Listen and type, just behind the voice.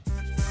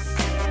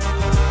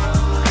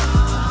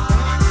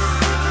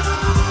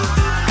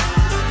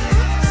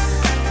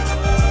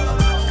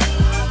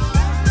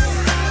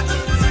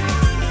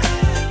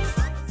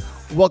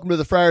Welcome to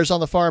the Friars on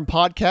the Farm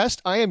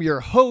podcast. I am your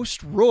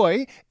host,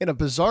 Roy, in a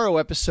bizarro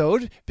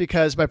episode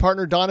because my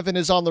partner Donovan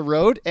is on the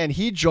road and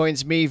he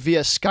joins me via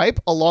Skype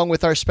along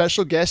with our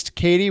special guest,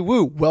 Katie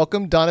Wu.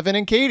 Welcome, Donovan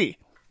and Katie.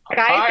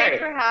 Guys, Hi. thanks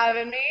for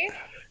having me.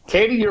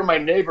 Katie, you're my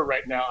neighbor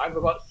right now. I'm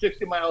about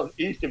 60 miles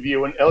east of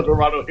you in El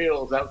Dorado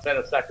Hills outside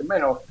of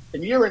Sacramento.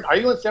 And are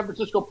you in San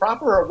Francisco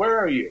proper or where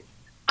are you?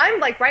 I'm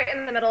like right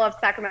in the middle of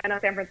Sacramento,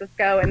 San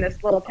Francisco, in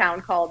this little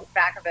town called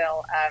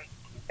Vacaville.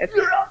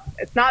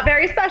 It's not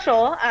very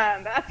special.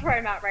 That's where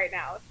I'm at right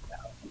now. So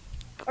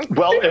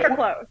I'm super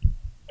close.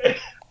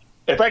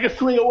 If I could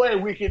swing away,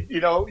 we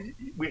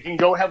can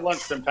go have lunch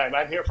sometime.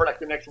 I'm here for like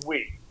the next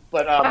week.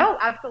 But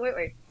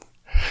absolutely.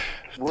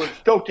 We're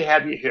stoked to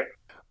have you here.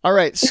 All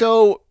right,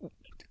 so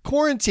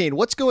quarantine,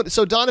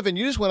 so Donovan,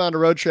 you just went on a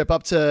road trip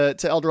up to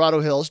El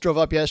Dorado Hills, drove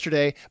up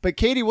yesterday. But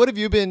Katie, what have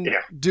you been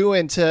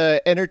doing to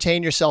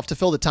entertain yourself to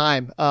fill the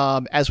time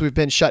as we've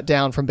been shut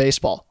down from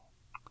baseball?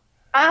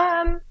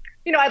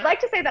 I'd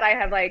like to say that I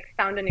have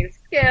found a new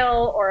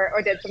skill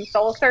or did some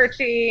soul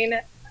searching,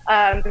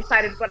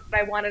 decided what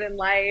I wanted in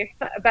life,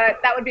 but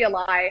that would be a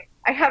lie.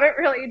 I haven't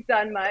really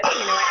done much.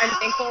 I'm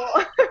thankful.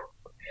 I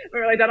haven't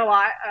really done a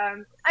lot.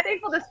 I'm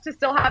thankful just to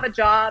still have a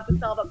job, to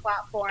still have a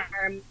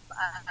platform.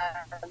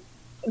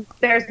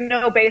 There's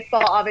no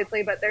baseball,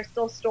 obviously, but there's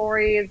still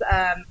stories,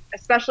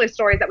 especially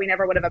stories that we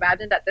never would have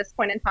imagined at this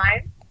point in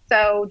time.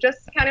 So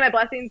just counting my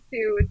blessings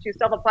to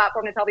still have a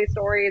platform to tell these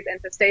stories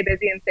and to stay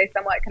busy and stay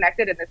somewhat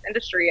connected in this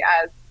industry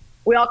as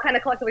we all kind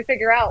of collectively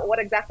figure out what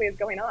exactly is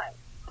going on.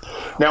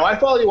 Now, I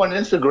follow you on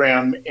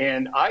Instagram,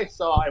 and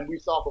we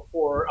saw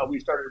before we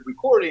started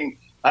recording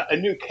a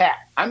new cat.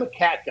 I'm a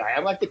cat guy.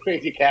 I'm like the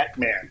crazy cat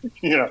man.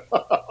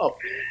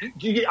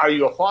 Are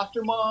you a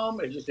foster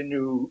mom? Is this a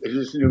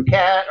new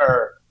cat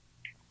or?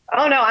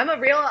 Oh no, I'm a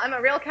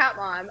real cat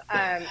mom.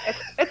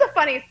 It's a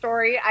funny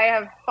story. I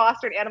have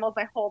fostered animals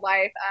my whole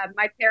life.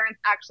 My parents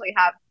actually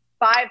have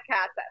 5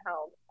 cats at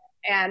home,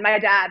 and my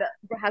dad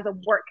has a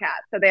work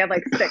cat, so they have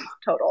 6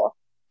 total.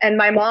 And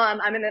my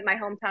mom, I'm in my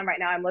hometown right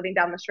now. I'm living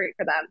down the street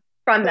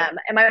from them,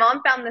 and my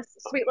mom found this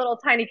sweet little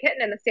tiny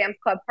kitten in the Sam's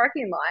Club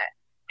parking lot,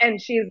 and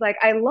she's like,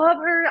 "I love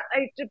her,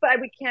 but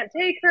we can't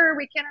take her.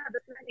 We can't have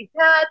this many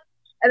cats."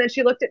 And then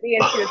she looked at me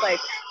and she was like,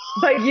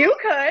 "But you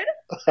could."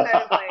 And I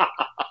was like,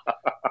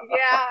 Yeah,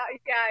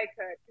 I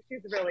could.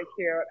 She's really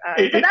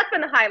cute. So that's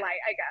been the highlight,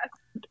 I guess.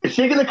 Is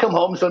she going to come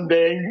home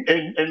someday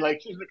and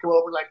she's going to come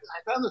over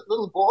I found this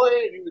little boy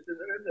and he was in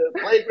the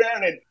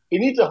playground and he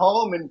needs a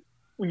home and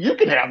you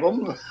can have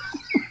him.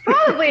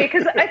 Probably,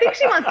 because I think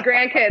she wants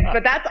grandkids,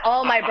 but that's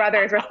all my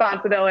brother's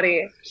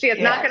responsibility. She is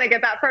not going to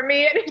get that from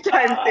me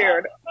anytime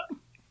soon.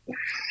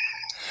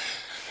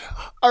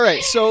 All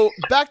right, so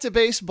back to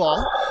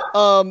baseball.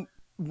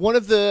 One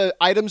of the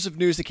items of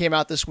news that came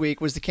out this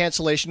week was the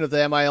cancellation of the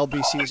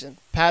MILB season.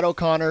 Pat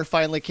O'Connor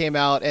finally came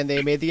out and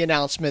they made the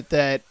announcement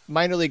that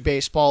minor league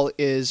baseball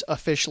is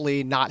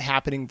officially not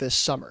happening this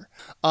summer.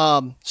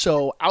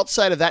 So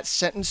outside of that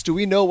sentence, do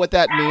we know what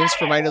that means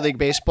for minor league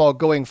baseball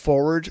going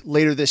forward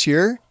later this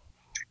year?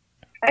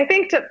 I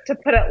think to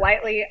put it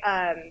lightly,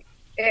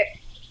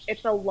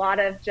 it's a lot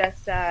of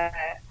just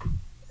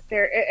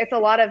it's a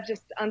lot of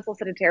just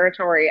unsolicited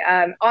territory.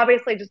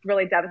 Obviously, just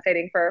really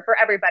devastating for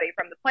everybody,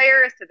 from the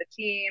players to the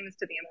teams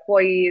to the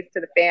employees to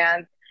the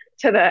fans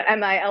to the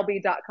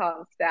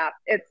MILB.com staff.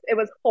 It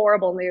was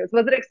horrible news.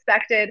 Was it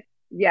expected?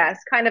 Yes,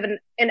 kind of an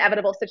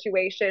inevitable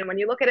situation. When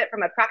you look at it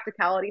from a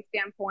practicality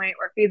standpoint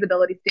or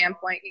feasibility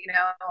standpoint,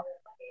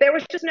 there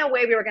was just no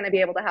way we were going to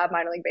be able to have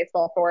minor league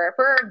baseball for a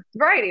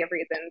variety of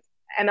reasons.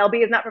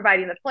 MLB is not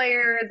providing the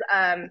players.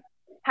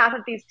 Half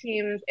of these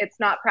teams, it's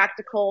not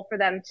practical for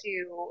them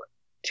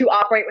to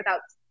operate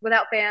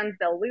without fans.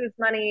 They'll lose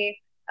money.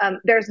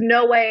 There's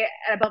no way,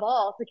 above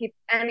all, to keep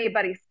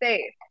anybody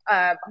safe.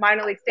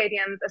 Minor league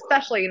stadiums,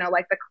 especially,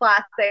 like the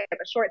Class A, the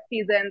short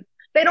seasons,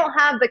 they don't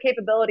have the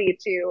capability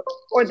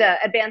or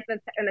the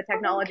advancements in the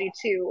technology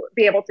to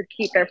be able to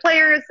keep their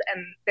players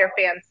and their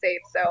fans safe.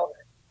 So,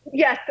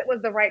 yes, it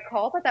was the right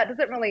call, but that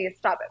doesn't really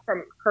stop it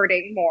from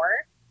hurting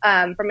more.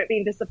 From it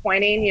being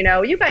disappointing.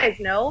 You guys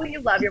know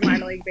you love your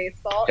minor league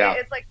baseball. Yeah.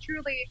 It's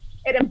truly,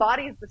 it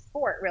embodies the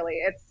sport,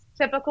 really. It's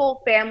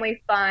typical family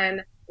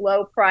fun,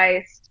 low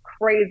priced,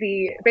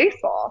 crazy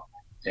baseball.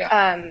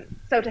 Yeah.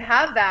 So to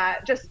have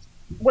that just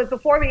was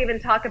before we even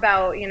talk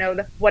about,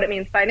 what it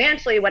means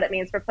financially, what it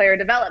means for player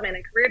development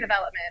and career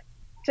development,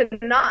 to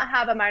not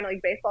have a minor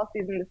league baseball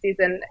season this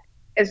season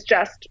is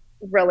just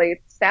really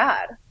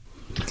sad.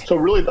 So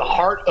really the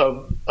heart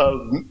of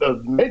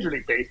Major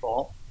League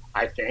Baseball,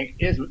 I think,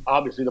 is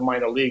obviously the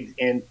minor leagues,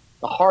 and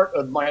the heart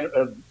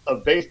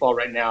of baseball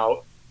right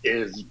now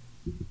has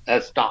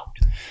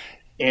stopped.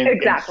 And,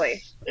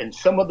 exactly. And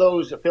some of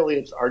those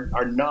affiliates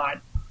are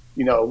not,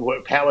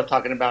 what Pat was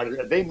talking about is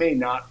that they may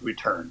not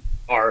return,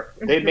 or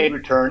they may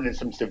return in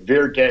some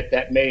severe debt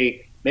that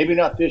maybe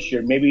not this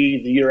year,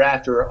 maybe the year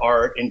after,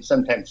 or in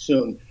sometime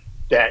soon,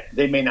 that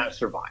they may not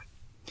survive.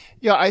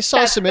 Yeah, I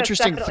saw some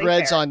interesting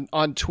threads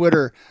on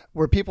Twitter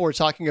where people were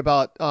talking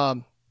about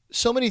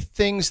so many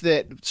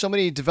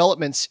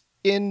developments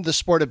in the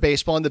sport of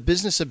baseball and the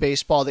business of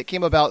baseball that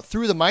came about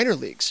through the minor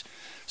leagues.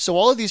 So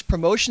all of these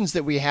promotions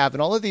that we have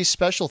and all of these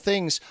special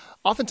things,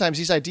 oftentimes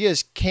these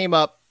ideas came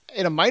up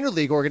in a minor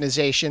league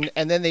organization,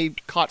 and then they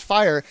caught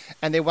fire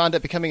and they wound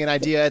up becoming an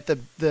idea at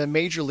the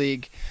major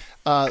league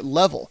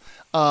level.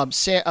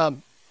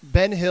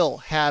 Ben Hill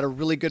had a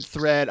really good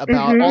thread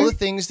about all the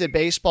things that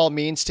baseball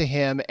means to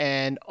him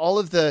and all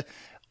of the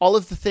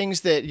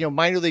things that,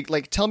 minor league,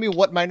 like, tell me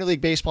what minor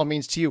league baseball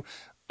means to you.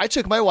 I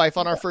took my wife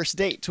on our first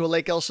date to a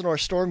Lake Elsinore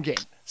Storm game.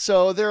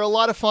 So there are a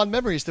lot of fond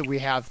memories that we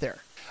have there.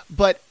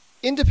 But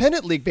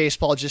independent league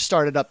baseball just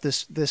started up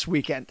this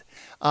weekend.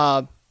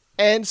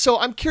 And so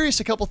I'm curious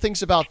a couple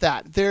things about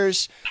that.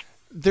 There's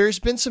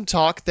been some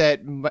talk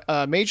that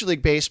Major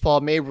League Baseball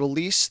may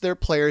release their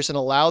players and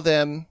allow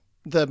them,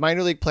 the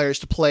minor league players,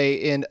 to play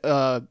in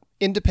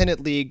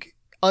independent league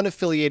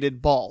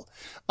unaffiliated ball.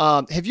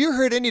 Have you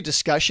heard any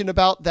discussion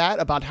about that,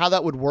 about how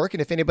that would work,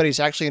 and if anybody's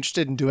actually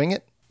interested in doing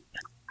it?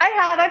 I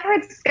have. I've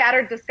heard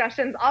scattered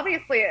discussions.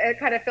 Obviously, it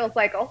kind of feels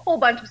like a whole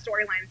bunch of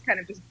storylines kind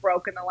of just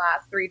broke in the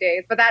last 3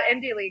 days. But that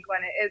Indie League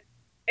one,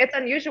 it's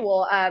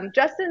unusual.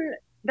 Just in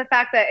the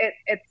fact that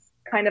it's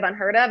kind of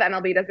unheard of.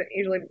 MLB doesn't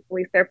usually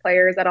release their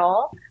players at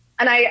all.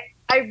 And I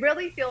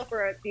really feel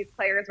for these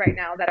players right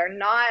now that are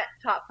not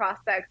top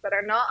prospects, that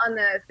are not on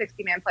the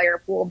 60-man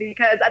player pool,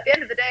 because at the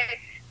end of the day,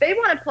 they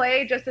want to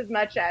play just as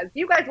much as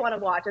you guys want to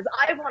watch, as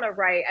I want to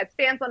write, as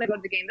fans want to go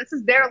to the game. This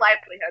is their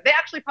livelihood. They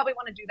actually probably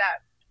want to do that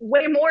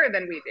way more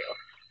than we do.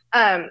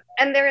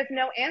 And there is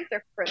no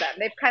answer for them.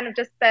 They've kind of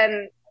just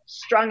been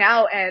strung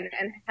out and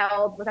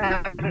held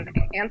without an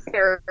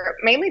answer,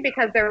 mainly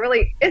because there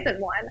really isn't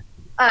one.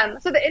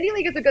 So the Indie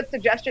League is a good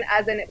suggestion,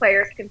 as in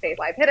players can face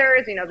live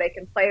hitters, they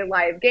can play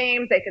live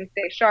games, they can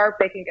stay sharp,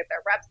 they can get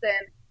their reps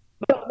in.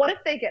 But what if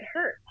they get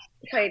hurt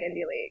playing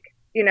Indie League?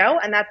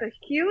 And that's a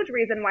huge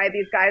reason why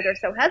these guys are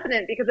so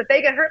hesitant, because if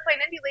they get hurt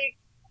playing Indie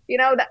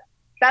League,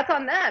 that's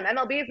on them.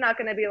 MLB is not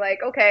going to be like,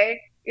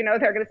 okay, they're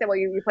going to say, well,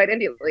 you played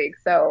Indie League,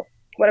 so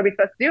what are we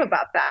supposed to do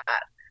about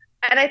that?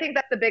 And I think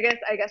that's the biggest,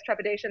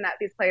 trepidation that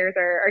these players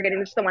are getting,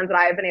 just the ones that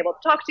I've been able to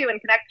talk to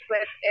and connect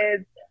with,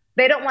 is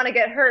they don't want to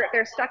get hurt.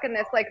 They're stuck in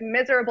this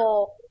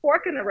miserable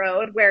fork in the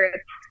road where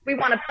we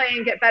want to play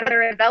and get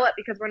better and develop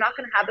because we're not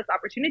going to have this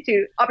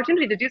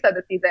opportunity to do so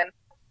this season.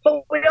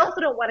 But we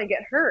also don't want to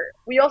get hurt.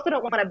 We also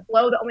don't want to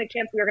blow the only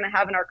chance we are going to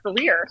have in our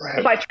career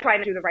by trying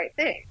to do the right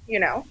thing,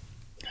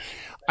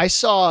 I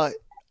saw,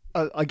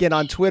 again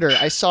on Twitter,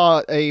 I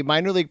saw a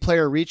minor league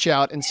player reach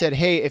out and said,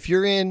 hey, if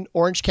you're in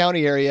Orange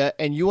County area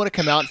and you want to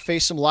come out and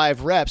face some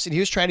live reps, and he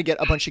was trying to get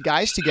a bunch of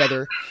guys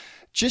together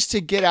just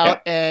to get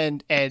out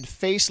and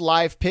face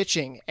live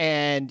pitching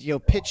and,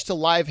 pitch to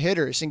live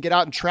hitters and get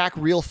out and track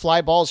real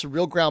fly balls,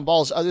 real ground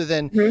balls, other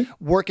than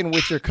working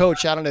with your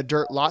coach out on a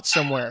dirt lot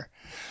somewhere.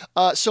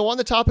 So on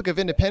the topic of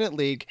independent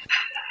league,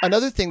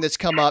 another thing that's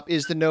come up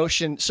is the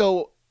notion.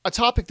 So a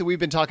topic that we've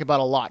been talking about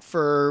a lot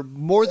for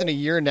more than a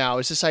year now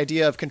is this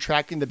idea of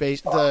contracting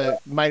the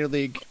minor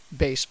league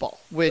baseball,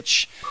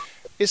 which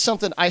is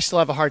something I still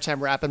have a hard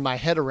time wrapping my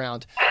head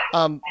around.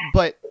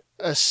 But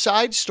a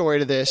side story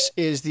to this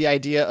is the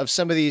idea of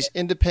some of these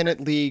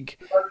independent league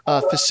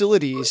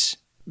facilities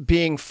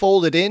being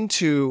folded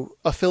into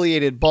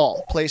affiliated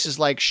ball, places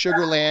like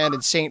Sugar Land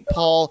and St.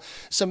 Paul,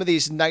 some of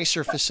these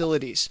nicer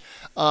facilities.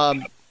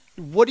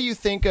 What do you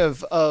think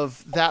of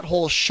that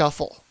whole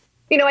shuffle?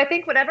 I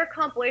think whatever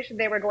compilation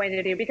they were going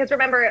to do, because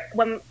remember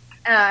when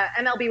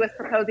MLB was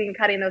proposing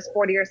cutting those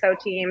 40 or so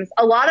teams,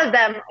 a lot of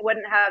them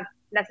wouldn't have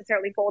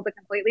necessarily folded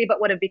completely, but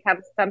would have become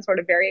some sort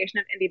of variation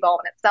of indie ball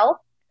in itself.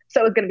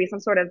 So it was going to be some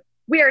sort of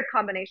weird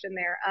combination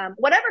there.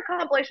 Whatever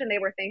compilation they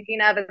were thinking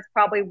of is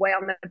probably way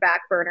on the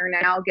back burner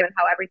now, given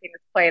how everything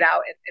has played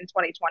out in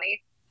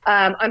 2020.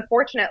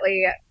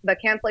 Unfortunately, the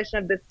cancellation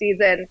of this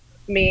season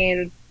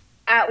means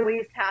at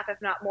least half,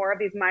 if not more, of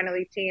these minor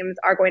league teams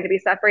are going to be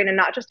suffering, and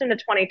not just into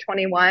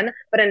 2021,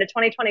 but into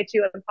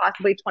 2022 and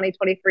possibly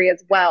 2023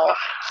 as well.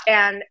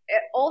 And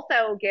it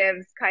also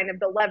gives kind of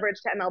the leverage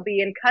to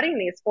MLB in cutting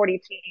these 40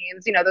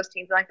 teams, those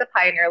teams like the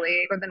Pioneer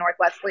League or the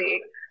Northwest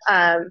League,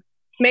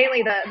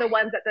 mainly the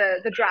ones that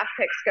the draft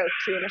picks goes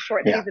to in the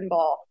short season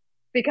ball,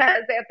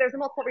 because if there's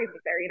multiple reasons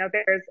there.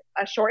 There's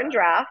a shortened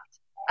draft,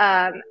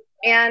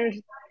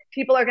 and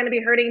people are going to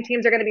be hurting,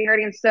 teams are going to be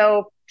hurting.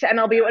 So to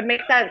MLB, it would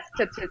make sense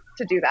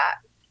to do that.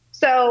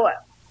 So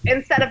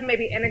instead of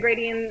maybe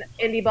integrating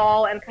indie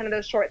ball and kind of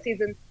those short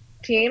season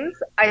teams,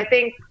 I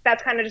think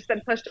that's kind of just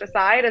been pushed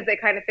aside as they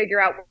kind of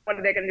figure out what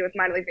are they going to do with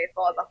minor league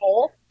baseball as a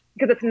whole.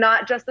 Because it's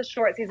not just the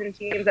short season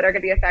teams that are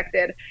going to be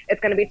affected.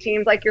 It's going to be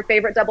teams like your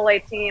favorite AA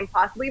team,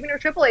 possibly even your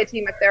AAA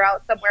team if they're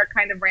out somewhere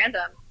kind of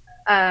random.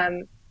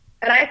 And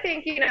I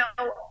think,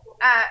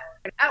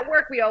 at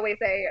work we always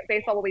say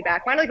baseball will be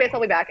back, minor league baseball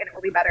will be back, and it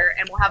will be better,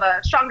 and we'll have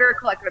a stronger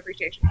collective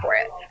appreciation for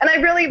it. And I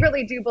really,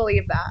 really do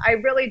believe that. I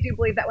really do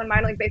believe that when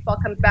minor league baseball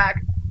comes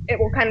back, it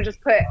will kind of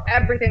just put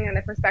everything in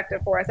the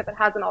perspective for us if it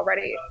hasn't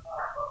already.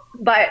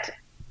 But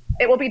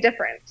it will be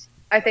different.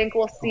 I think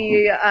we'll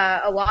see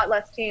a lot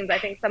less teams. I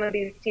think some of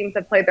these teams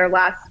have played their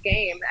last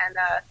game, and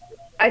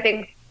I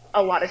think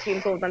A lot of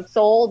teams will have been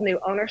sold, new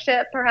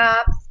ownership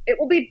perhaps. It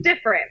will be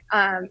different.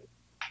 And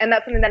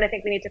that's something that I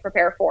think we need to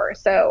prepare for.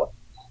 So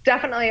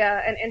definitely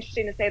an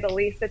interesting, to say the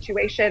least,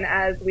 situation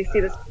as we see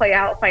this play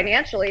out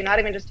financially, not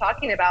even just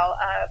talking about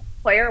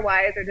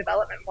player-wise or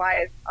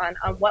development-wise on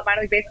what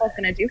minor league baseball is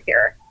going to do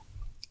here.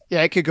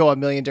 Yeah, it could go a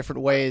million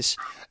different ways.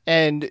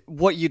 And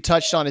what you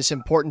touched on is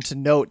important to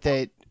note,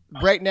 that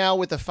right now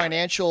with the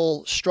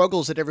financial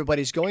struggles that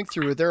everybody's going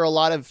through, there are a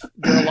lot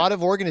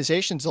of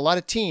organizations, a lot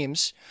of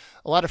teams,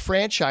 a lot of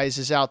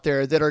franchises out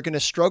there that are going to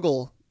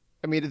struggle.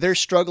 I mean, they're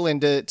struggling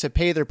to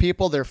pay their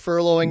people. They're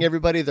furloughing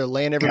everybody. They're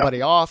laying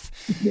everybody off.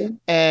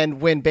 And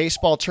when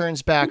baseball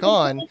turns back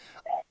on,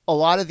 a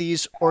lot of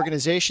these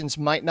organizations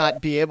might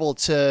not be able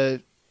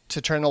to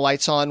turn the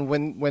lights on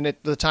when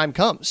the time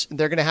comes.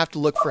 They're going to have to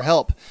look for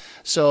help.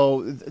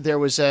 So there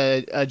was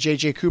a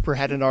JJ Cooper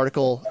had an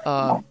article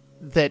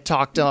that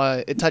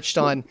touched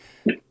on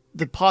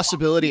the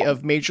possibility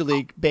of Major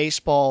League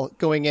Baseball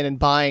going in and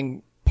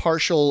buying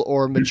partial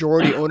or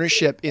majority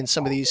ownership in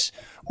some of these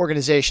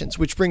organizations,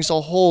 which brings a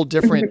whole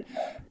different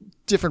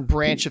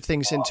branch of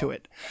things into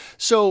it.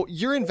 So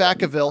you're in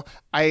Vacaville.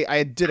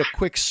 I did a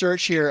quick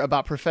search here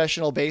about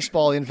professional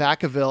baseball in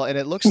Vacaville, and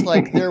it looks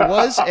like there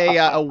was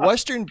a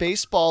Western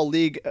Baseball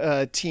League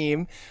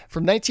team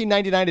from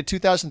 1999 to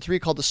 2003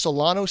 called the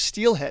Solano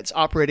Steelheads,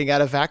 operating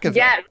out of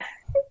Vacaville.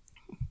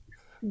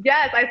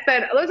 Yes,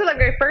 those are like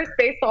my first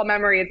baseball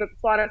memories with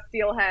Solano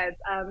Steelheads.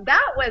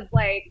 That was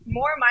like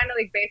more minor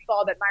league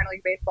baseball than minor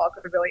league baseball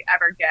could really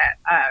ever get.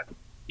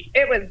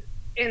 It was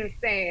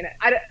insane.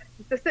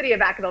 The city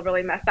of Vacaville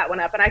really messed that one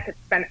up, and I could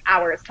spend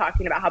hours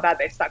talking about how bad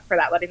they suck for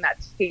that, letting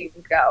that team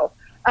go.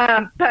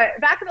 But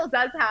Vacaville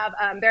does have,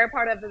 they're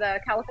part of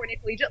the California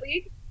Collegiate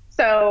League.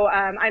 So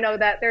I know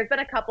that there's been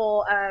a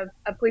couple of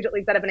collegiate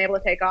leagues that have been able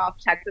to take off.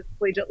 Texas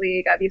Collegiate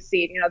League, you've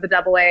seen, the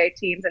AA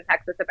teams in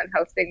Texas have been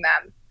hosting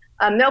them.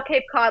 No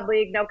Cape Cod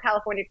League, no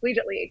California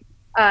Collegiate League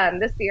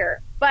this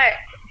year. But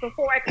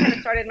before I kind of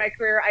started my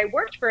career, I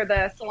worked for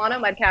the Solano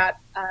Mudcats,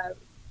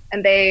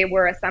 and they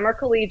were a summer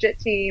collegiate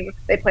team.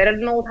 They played at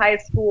an old high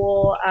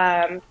school.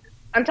 I'm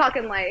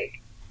talking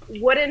like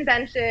wooden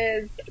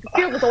benches. The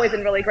field was always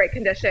in really great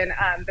condition.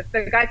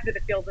 The guys who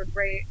did the field were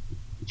great.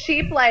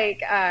 Cheap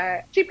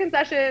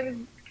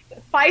concessions,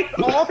 fights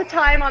all the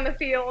time on the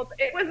field.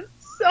 It was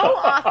so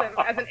awesome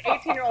as an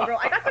 18-year-old girl.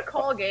 I got to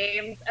call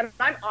games, and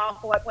I'm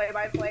awful at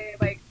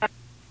play-by-play.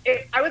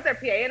 I was their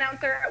PA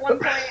announcer at one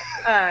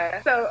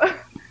point. So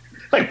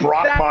like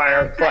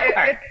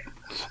Brockmeyer.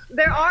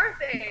 There are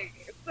things.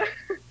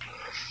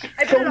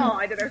 I did it all.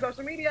 I did their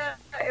social media.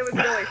 It was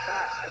really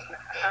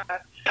fun.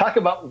 Talk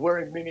about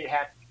wearing mini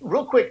hats.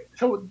 Real quick,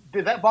 so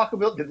did the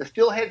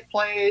Steelheads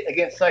play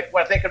against, like,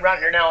 what I think around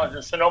here now is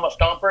the Sonoma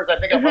Stompers? I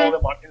think I follow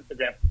them on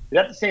Instagram. Is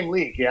that the same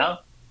league, yeah?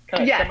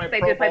 Yes,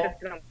 they did play the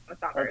Sonoma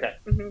Stompers. Okay.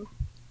 Mm-hmm.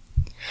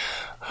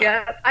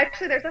 Yeah,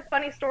 actually, there's a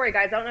funny story,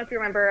 guys. I don't know if you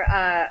remember,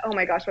 oh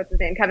my gosh, what's his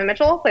name? Kevin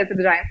Mitchell plays for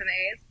the Giants and the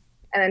A's.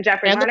 And then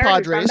Jeffrey Hunter,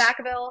 who's from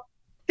Vacaville.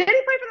 Did he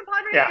play for the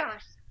Padres? Yeah.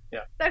 Gosh. Yeah.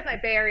 There's my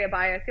Bay Area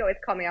bias. He always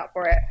call me out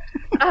for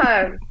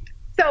it.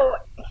 So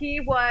he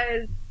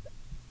was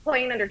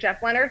playing under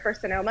Jeff Leonard for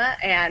Sonoma,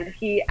 and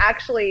he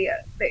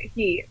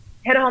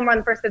hit a home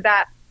run first at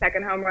bat,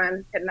 second home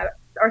run,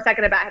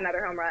 second at bat, hit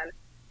another home run,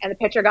 and the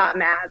pitcher got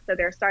mad, so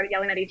they started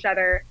yelling at each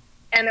other,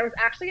 and there was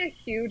actually a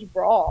huge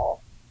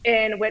brawl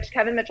in which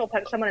Kevin Mitchell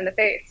punched someone in the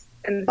face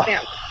in the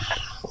stands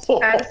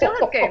at the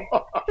Steelheads game.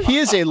 He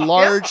is a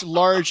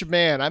large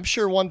man. I'm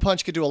sure one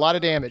punch could do a lot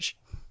of damage.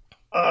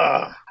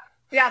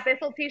 Yeah, they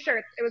sold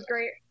T-shirts. It was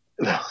great.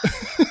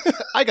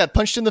 I got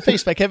punched in the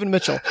face by Kevin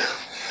Mitchell.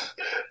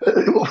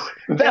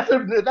 That's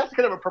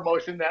kind of a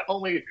promotion that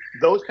only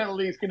those kind of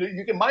leagues can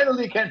do. Minor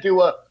league can't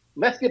do a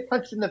let's get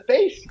punched in the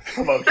face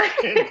promotion.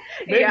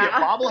 Maybe a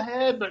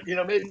bobblehead, but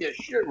maybe a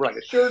shirt, like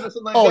a shirt or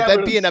something like that.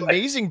 That'd be an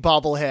amazing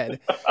bobblehead.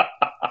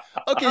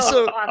 Okay,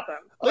 so awesome.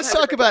 Let's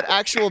talk about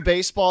actual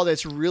baseball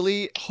that's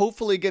really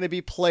hopefully going to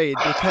be played,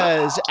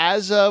 because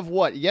as of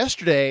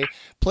yesterday,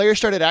 players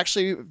started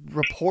actually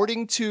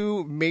reporting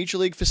to major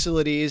league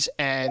facilities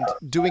and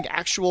doing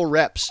actual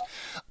reps.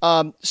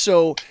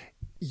 So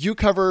you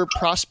cover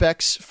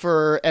prospects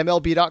for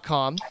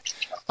MLB.com.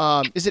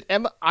 Is it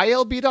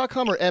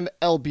MILB.com or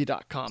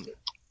MLB.com?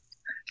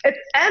 It's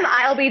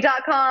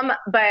MILB.com,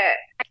 but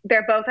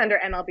they're both under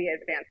MLB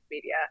Advanced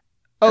Media.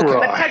 Okay.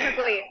 But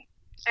technically,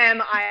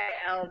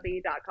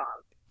 MILB.com.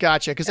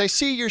 Gotcha, because I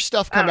see your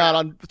stuff come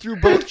out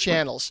through both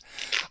channels.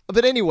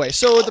 But anyway,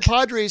 so the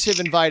Padres have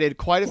invited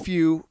quite a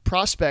few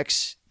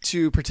prospects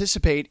to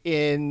participate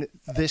in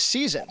this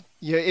season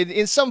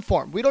in some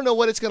form. We don't know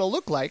what it's going to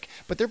look like,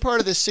 but they're part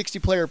of this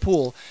 60-player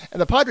pool.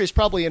 And the Padres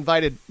probably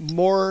invited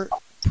more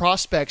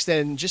prospects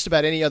than just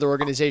about any other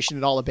organization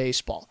in all of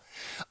baseball.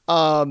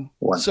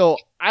 So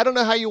I don't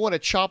know how you want to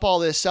chop all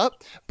this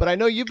up, but I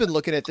know you've been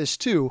looking at this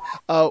too.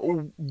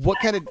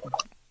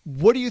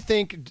 What do you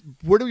think?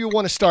 Where do you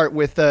want to start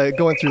with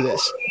going through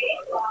this?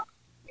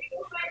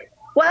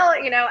 Well,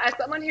 as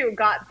someone who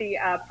got the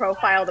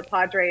profile, the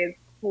Padres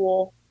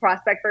pool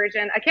prospect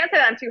version, I can't say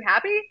that I'm too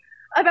happy.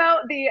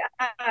 about the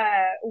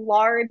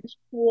large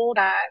pool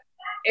that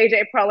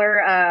AJ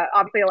Preller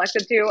obviously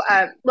elected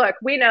to. Look,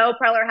 we know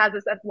Preller has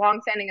this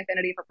long-standing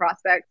affinity for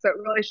prospects, so it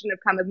really shouldn't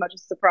have come as much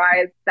as a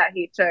surprise that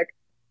he took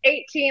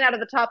 18 out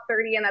of the top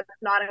 30, and that's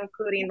not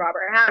including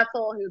Robert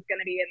Hassel, who's going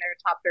to be in their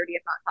top 30,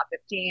 if not top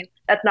 15.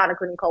 That's not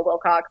including Cole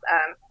Wilcox.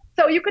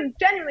 So you could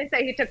genuinely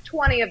say he took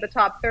 20 of the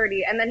top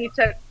 30, and then he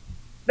took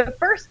the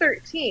first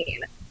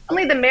 13.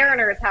 Only the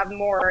Mariners have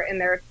more in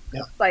their,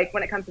 like,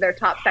 when it comes to their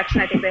top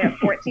section. I think they have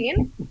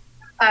 14.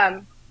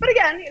 But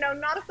again,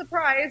 not a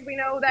surprise. We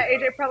know that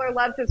AJ Preller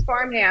loves his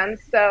farm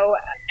hands. So,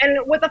 and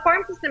with a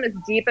farm system as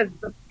deep as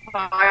the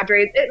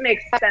Padres, it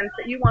makes sense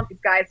that you want these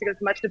guys to get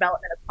as much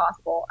development as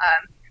possible.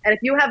 And if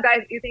you have guys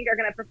that you think are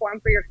going to perform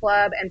for your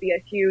club and be a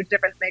huge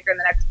difference maker in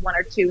the next 1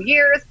 or 2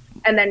 years,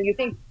 and then you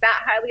think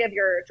that highly of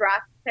your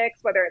draft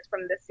picks, whether it's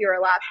from this year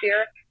or last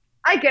year,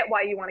 I get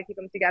why you want to keep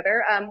them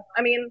together.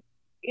 I mean,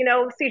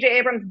 CJ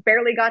Abrams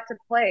barely got to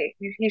play.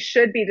 He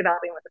should be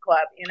developing with the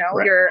club.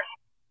 Right.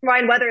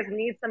 Ryan Weathers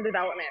needs some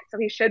development, so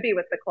he should be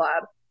with the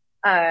club.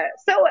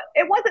 So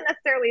it wasn't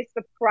necessarily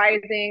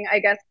surprising, I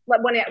guess.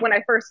 When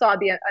I first saw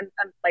the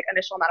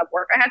initial amount of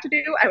work I had to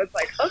do, I was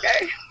like,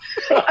 okay.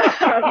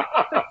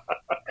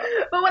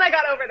 But when I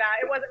got over that,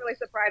 it wasn't really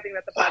surprising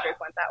that the Padres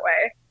went that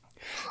way.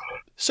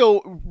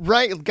 So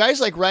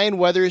guys like Ryan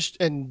Weathers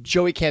and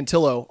Joey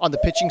Cantillo on the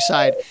pitching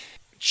side,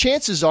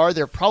 chances are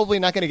they're probably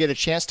not going to get a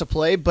chance to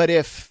play, but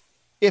if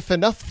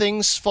enough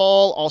things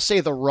fall, I'll say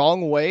the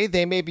wrong way,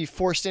 they may be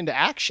forced into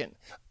action.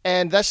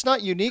 And that's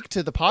not unique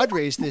to the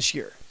Padres this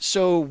year.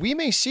 So we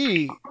may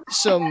see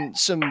some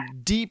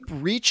deep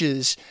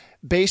reaches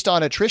based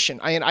on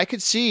attrition. I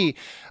could see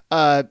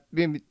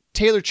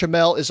Taylor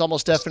Trammell is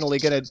almost definitely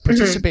going to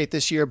participate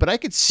this year, but I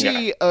could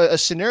see a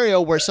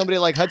scenario where somebody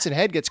like Hudson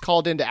Head gets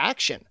called into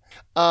action.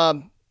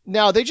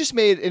 Now, they just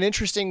made an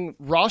interesting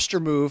roster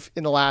move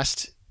in the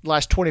last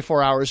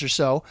 24 hours or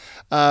so.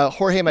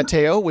 Jorge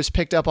Mateo was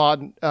picked up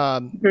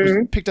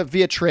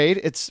via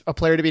trade. It's a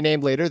player to be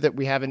named later that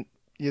we haven't.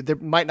 They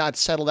might not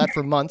settle that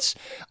for months.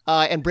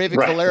 And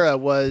Breivik Valera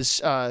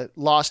was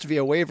lost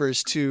via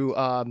waivers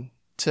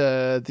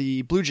to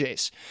the Blue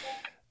Jays.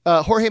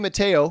 Jorge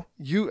Mateo,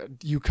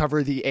 you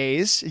cover the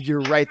A's.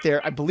 You're right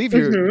there. I believe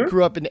you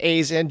grew up an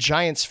A's and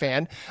Giants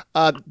fan.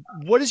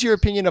 What is your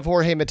opinion of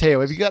Jorge Mateo?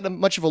 Have you gotten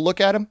much of a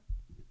look at him?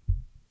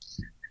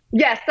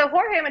 Yes, so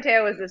Jorge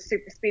Mateo is a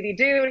super speedy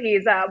dude.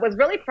 He's was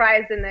really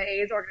prized in the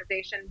A's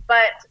organization,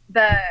 but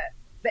the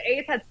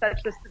A's had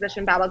such this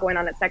position battle going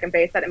on at second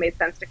base that it made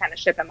sense to kind of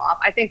ship him off.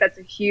 I think that's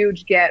a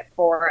huge get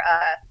for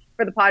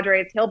the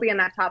Padres. He'll be in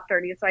that top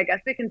 30, so I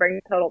guess we can bring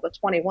the total to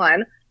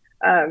 21.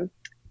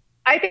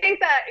 I think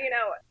that,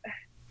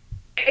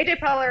 AJ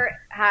Preller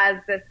has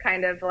this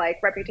kind of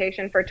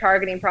reputation for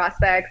targeting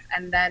prospects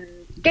and then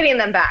getting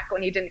them back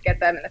when he didn't get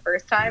them in the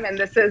first time. And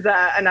this is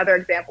another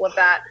example of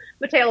that.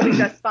 Mateo will be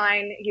just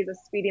fine. He's a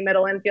speedy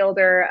middle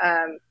infielder.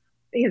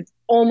 He's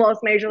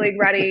almost major league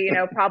ready,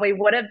 probably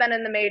would have been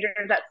in the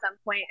majors at some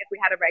point if we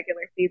had a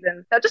regular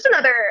season. So just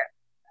another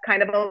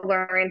kind of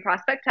alluring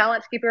prospect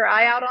talent to keep your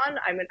eye out on.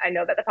 I mean, I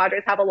know that the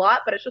Padres have a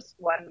lot, but it's just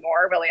one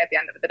more really at the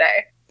end of the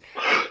day.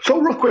 So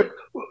real quick,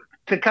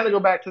 to kind of go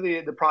back to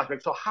the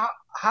prospects. So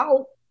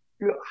how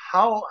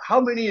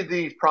many of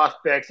these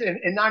prospects, and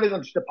not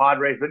even just the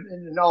Padres, but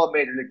in all of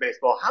Major League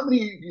Baseball, how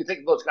many do you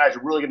think those guys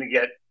are really going to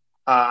get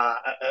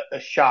a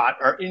shot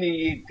or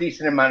any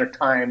decent amount of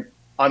time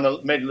on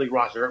the Major League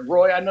roster?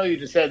 Roy, I know you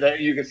just said that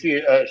you can see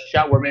a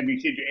shot where maybe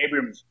CJ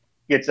Abrams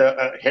gets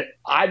a hit.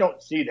 I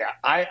don't see that.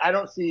 I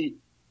don't see,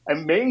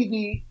 and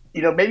maybe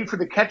for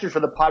the catchers for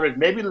the Padres,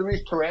 maybe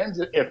Luis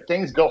Torrens, if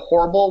things go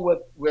horrible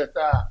with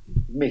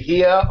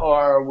Mejia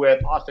or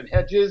with Austin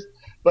Hedges,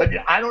 but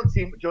I don't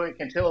see Joey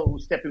Cantillo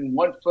stepping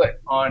 1 foot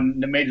on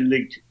the major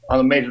league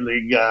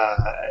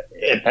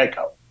in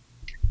Petco.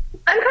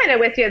 I'm kind of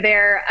with you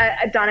there,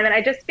 Donovan.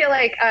 I just feel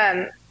like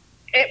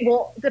it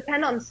will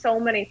depend on so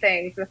many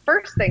things. The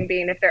first thing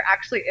being if there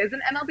actually is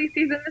an MLB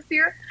season this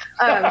year.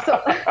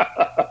 So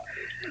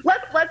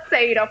let's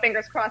say,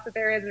 fingers crossed that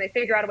there is, and they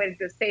figure out a way to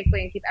do it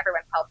safely and keep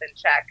everyone's health in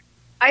check.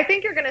 I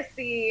think you're going to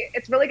see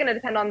it's really going to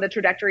depend on the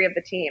trajectory of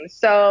the team.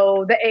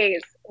 So the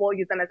A's, we'll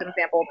use them as an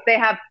example. They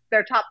have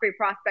their top 3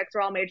 prospects are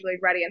all major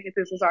league ready, and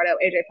Jesus Luzardo,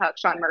 AJ Puck,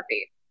 Sean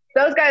Murphy.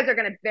 Those guys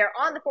they're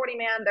on the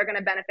 40-man. They're going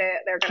to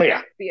benefit. They're going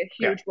to be a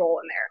huge role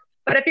in there.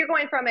 But if you're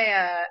going from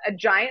a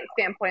Giant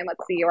standpoint,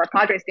 let's see, or a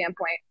Padres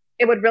standpoint,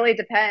 it would really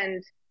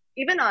depend.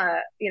 Even on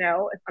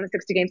a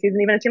 60-game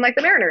season, even a team like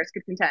the Mariners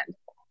could contend.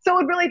 So it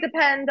would really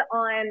depend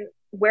on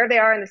where they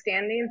are in the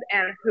standings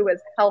and who is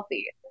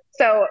healthy.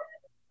 So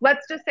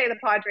let's just say the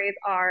Padres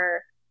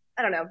are,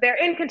 they're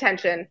in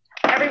contention.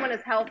 Everyone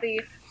is healthy.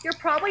 You're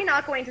probably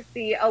not going to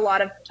see a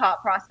lot of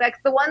top prospects.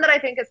 The one that I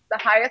think is the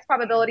highest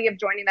probability of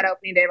joining that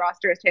opening day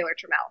roster is Taylor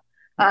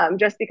Trammell.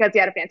 Just because he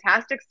had a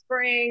fantastic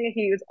spring.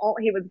 He was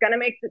going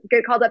to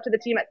get called up to the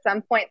team at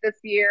some point this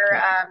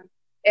year.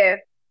 If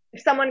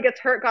someone gets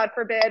hurt, God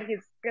forbid,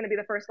 he's going to be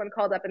the first one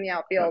called up in the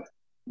outfield.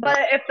 But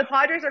if the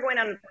Padres are going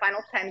on the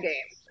final 10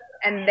 games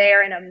and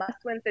they're in a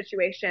must-win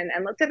situation,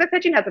 and let's say their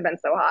pitching hasn't been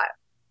so hot.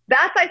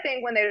 That's, I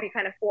think, when they would be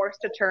kind of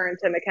forced to turn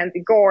to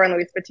Mackenzie Gore and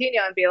Luis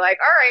Patino and be like,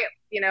 all right,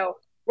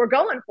 we're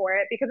going for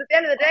it, because at the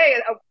end of the day,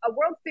 a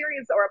World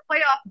Series or a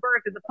playoff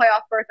berth is a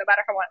playoff berth, no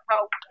matter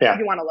how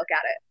you want to look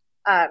at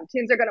it.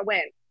 Teams are going to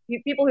win.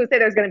 People who say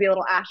there's going to be a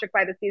little asterisk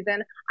by the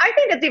season, I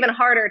think it's even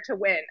harder to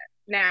win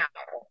now.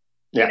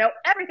 Yeah.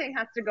 Everything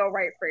has to go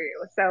right for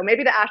you. So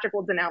maybe the asterisk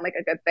will now make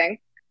a good thing.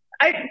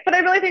 But I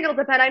really think it'll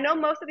depend. I know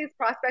most of these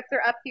prospects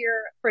are up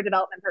here for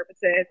development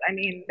purposes. I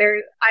mean,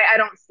 I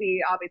don't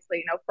see,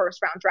 obviously,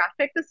 first round draft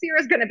pick this year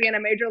is going to be in a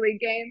major league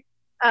game.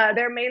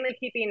 They're mainly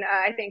keeping,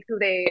 I think, who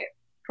they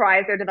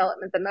prize their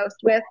development the most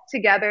with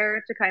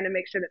together to kind of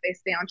make sure that they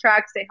stay on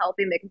track, stay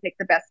healthy, and they can take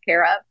the best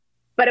care of.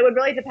 But it would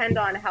really depend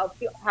on how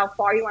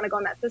far you want to go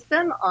in that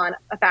system, on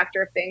a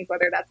factor of things,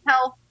 whether that's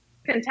health,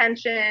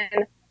 contention,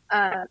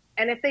 and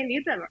if they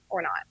need them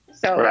or not.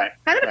 So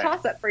kind of a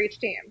toss-up for each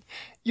team.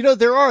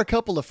 There are a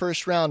couple of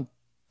first-round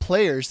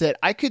players that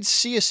I could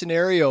see a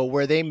scenario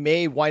where they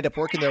may wind up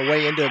working their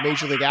way into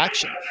major league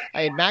action.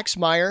 Max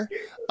Meyer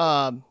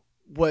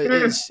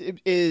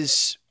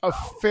is a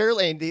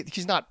fairly,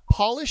 he's not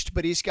polished,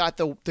 but he's got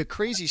the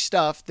crazy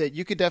stuff that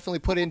you could definitely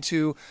put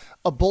into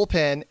a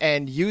bullpen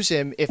and use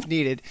him if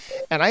needed.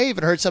 And I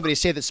even heard somebody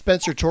say that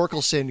Spencer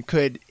Torkelson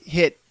could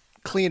hit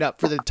cleanup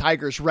for the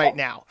Tigers right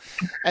now.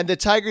 And the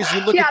Tigers,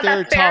 you look at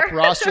their top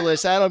roster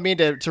list. I don't mean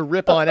to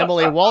rip on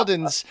Emily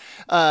Walden's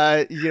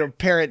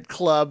parent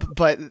club,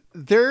 but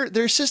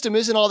their system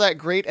isn't all that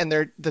great, and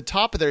the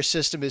top of their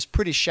system is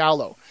pretty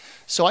shallow.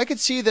 So I could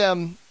see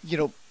them,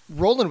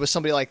 rolling with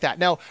somebody like that.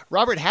 Now,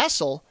 Robert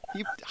Hassel,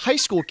 high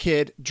school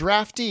kid,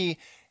 draftee,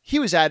 he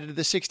was added to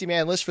the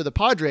 60-man list for the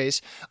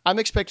Padres. I'm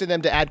expecting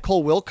them to add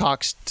Cole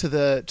Wilcox to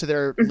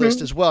their list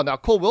as well. Now,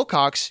 Cole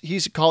Wilcox,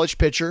 he's a college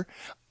pitcher.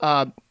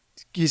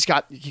 He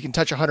can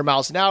touch 100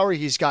 miles an hour.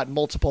 He's got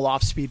multiple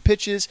off-speed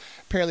pitches.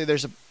 Apparently,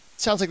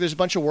 sounds like there's a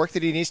bunch of work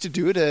that he needs to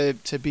do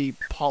to be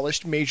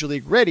polished major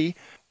league ready,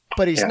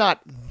 but he's not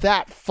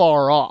that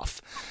far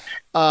off.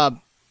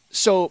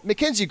 So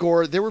Mackenzie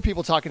Gore, there were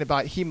people talking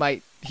about he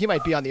might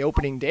be on the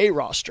opening day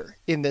roster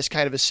in this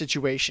kind of a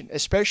situation,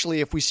 especially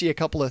if we see a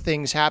couple of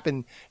things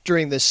happen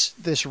during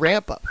this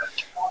ramp up.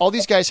 All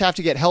these guys have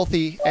to get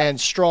healthy and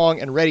strong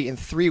and ready in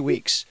 3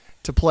 weeks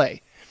to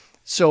play.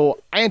 So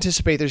I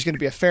anticipate there's going to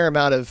be a fair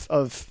amount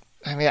of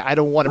I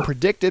don't want to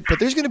predict it, but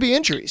there's going to be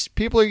injuries.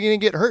 People are going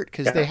to get hurt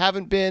because they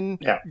haven't been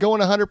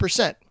going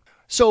 100%.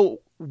 So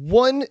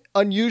one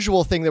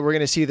unusual thing that we're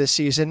going to see this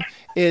season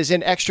is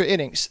in extra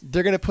innings.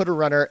 They're going to put a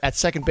runner at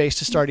second base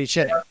to start each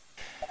inning.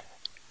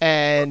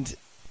 And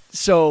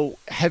so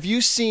have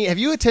you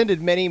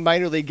attended many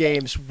minor league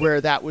games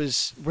where that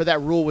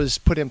rule was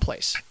put in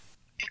place?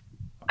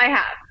 I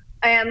have.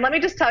 And let me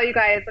just tell you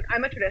guys,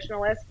 I'm a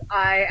traditionalist,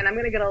 and I'm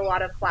going to get a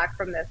lot of flack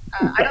from this.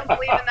 I don't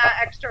believe in that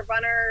extra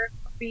runner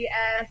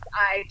BS.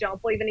 I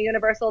don't believe in a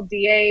universal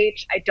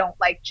DH. I don't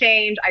like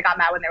change. I got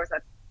mad when there was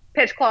a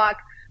pitch clock,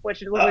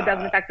 which literally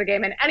doesn't affect the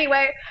game in any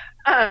way.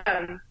 But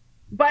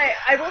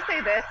I will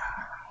say this,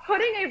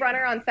 putting a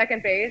runner on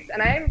second base,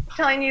 and I'm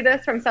telling you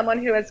this from someone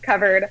who has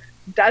covered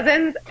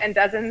dozens and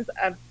dozens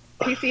of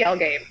PCL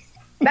games,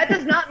 that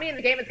does not mean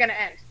the game is going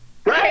to end.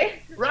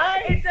 Right.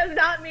 It does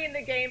not mean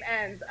the game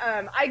ends.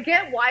 I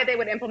get why they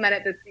would implement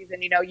it this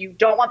season. You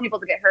don't want people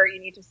to get hurt. You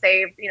need to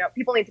save,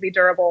 people need to be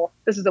durable.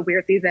 This is a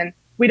weird season.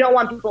 We don't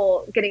want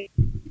people getting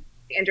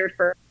injured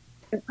for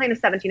playing a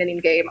 17-inning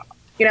game.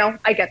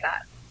 I get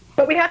that.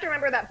 But we have to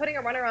remember that putting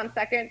a runner on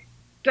second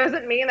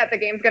doesn't mean that the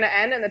game's going to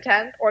end in the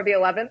 10th or the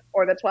 11th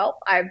or the 12th.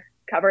 I've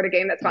covered a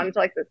game that's gone into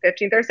like the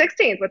 15th or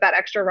 16th with that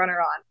extra runner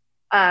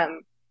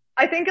on.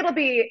 I think it'll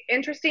be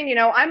interesting.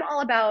 I'm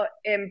all about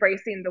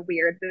embracing the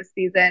weird this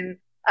season.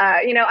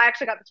 I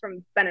actually got this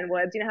from Ben and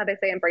Woods. You know how they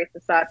say embrace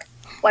the suck?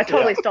 Well, I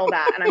totally stole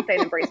that, and I'm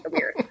saying embrace the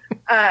weird.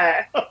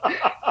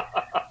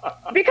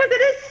 Because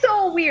it is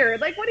so weird.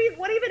 Like, what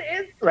even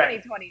is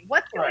 2020?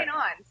 What's going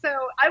on?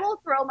 So I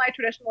will throw my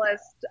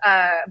traditionalist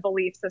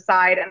beliefs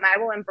aside, and I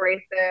will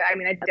embrace it. I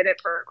mean, I did it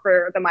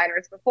for the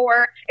minors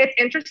before. It's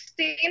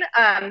interesting.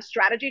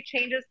 Strategy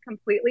changes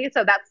completely.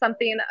 So that's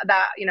something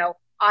that,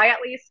 I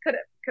at least could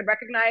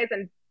recognize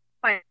and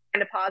find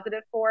a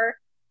positive for.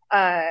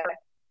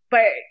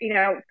 But,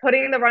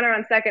 putting the runner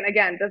on second,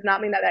 again, does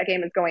not mean that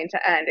game is going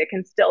to end. It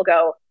can still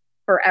go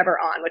forever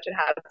on, which it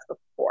has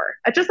before.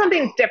 It's just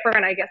something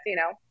different, I guess,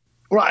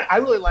 Well, I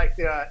really like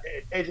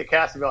AJ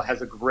Cassavell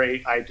has a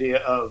great idea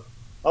of,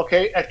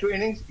 extra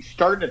innings, you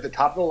started at the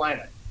top of the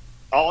lineup.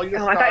 All your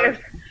stars. I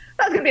thought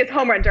that was going to be his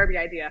home run derby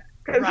idea.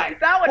 Because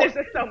that one is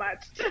just so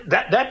much.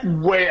 That's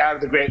way out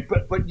of the grade.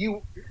 But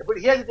he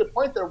has a good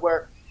point there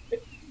where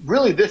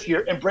really this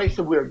year, embrace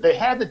the weird. They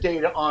have the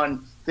data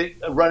on the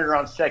runner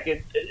on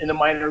second in the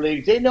minor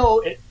leagues. They know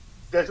it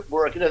doesn't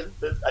work. It doesn't.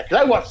 Because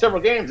I watched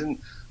several games, and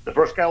the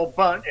first guy will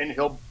bunt, and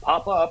he'll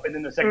pop up, and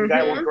then the second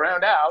guy will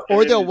ground out.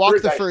 Or they'll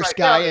walk the first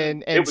guy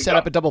and set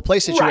up a double play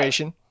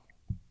situation.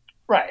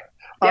 Right.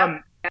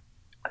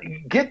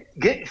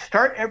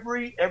 Start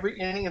every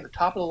inning at the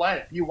top of the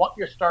lineup. You want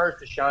your stars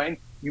to shine.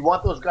 You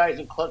want those guys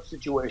in clutch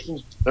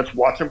situations. Let's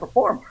watch them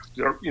perform.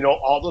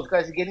 All those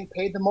guys are getting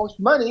paid the most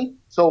money,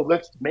 so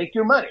let's make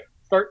your money.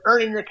 Start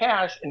earning your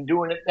cash and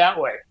doing it that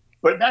way.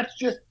 But that's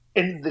just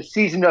in the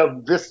season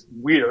of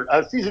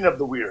season of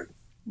the weird.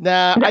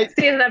 Nah,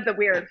 season of the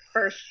weird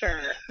for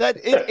sure.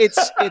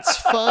 It's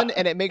fun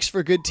and it makes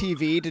for good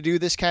TV to do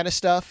this kind of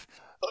stuff.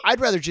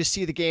 I'd rather just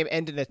see the game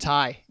end in a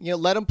tie.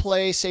 Let them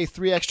play, say,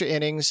 3 extra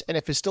innings, and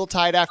if it's still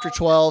tied after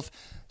 12,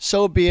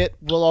 so be it.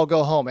 We'll all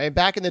go home. And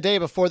back in the day,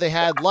 before they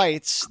had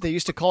lights, they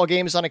used to call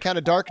games on account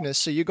of darkness.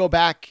 So you go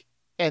back,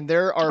 and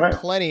there are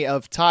plenty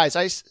of ties.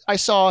 I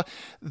saw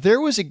there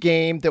was a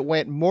game that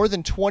went more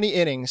than 20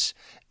 innings,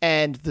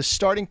 and the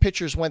starting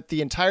pitchers went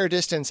the entire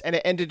distance, and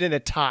it ended in a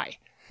tie.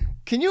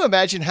 Can you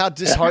imagine how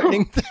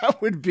disheartening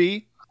that would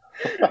be?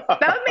 That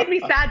would make me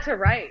sad to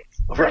write.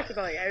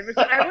 Personally, I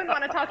wouldn't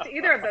want to talk to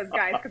either of those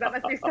guys because that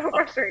must be so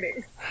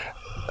frustrating.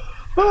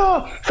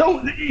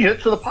 So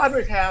the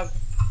Padres have,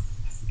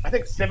 I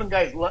think, 7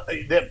 guys.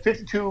 They have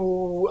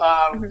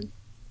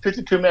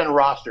 52-man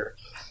roster.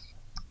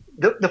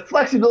 The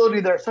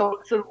flexibility there. So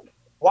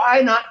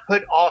why not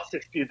put all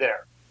 60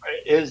 there?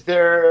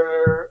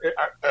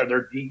 Are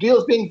there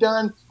deals being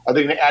done? Are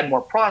they going to add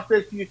more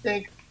prospects? Do you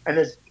think? And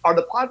are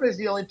the Padres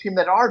the only team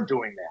that are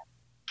doing that?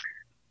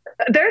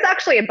 There's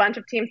actually a bunch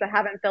of teams that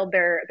haven't filled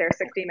their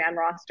 60-man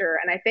roster,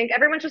 and I think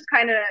everyone's just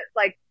kind of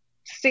like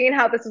seeing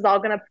how this is all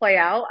going to play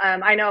out.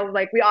 I know,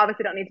 we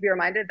obviously don't need to be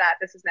reminded that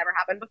this has never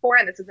happened before,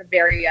 and this is a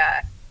very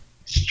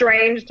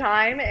strange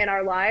time in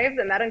our lives,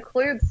 and that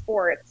includes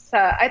sports.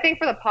 I think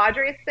for the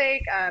Padres'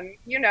 sake,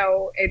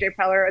 AJ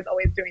Preller is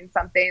always doing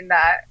something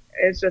that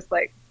is just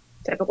like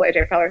typical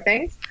AJ Preller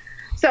things.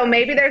 So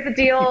maybe there's a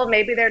deal.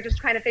 Maybe they're just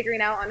kind of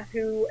figuring out on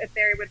who, if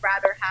they would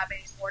rather have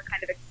a more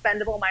kind of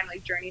expendable minor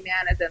league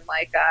journeyman, as in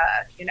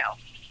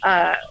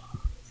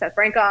Seth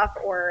Frankoff,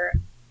 or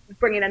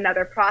bringing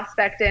another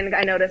prospect in.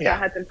 I noticed that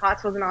Hudson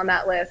Potts wasn't on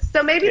that list.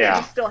 So maybe they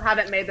just still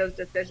haven't made those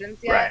decisions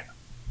yet.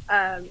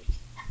 Right.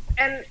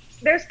 And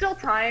there's still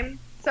time.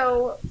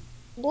 So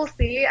we'll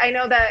see. I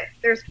know that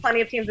there's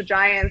plenty of teams, the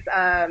Giants,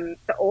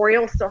 the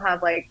Orioles still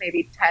have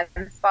maybe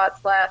 10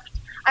 spots left.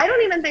 I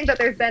don't even think that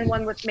there's been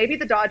one with maybe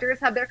the Dodgers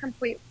have their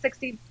complete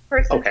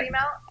 60-person team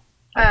out.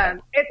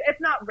 It's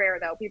not rare,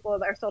 though.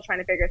 People are still trying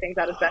to figure things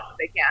out as best as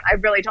they can. I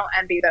really don't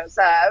envy those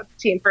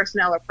team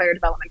personnel or player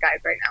development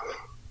guys right now.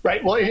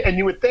 Right. Well, and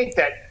you would think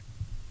that,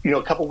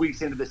 a couple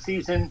weeks into the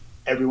season,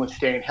 everyone's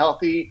staying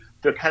healthy.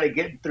 They're kind of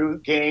getting through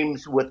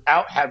games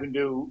without having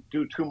to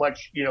do too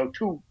much,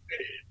 too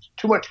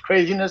much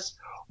craziness.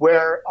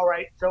 Where, all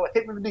right, so I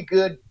think we're going to be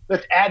good.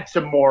 Let's add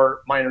some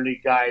more minor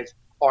league guys.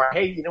 Or,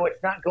 hey,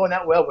 it's not going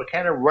that well. We're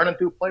kind of running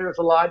through players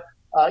a lot.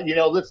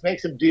 Let's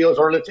make some deals,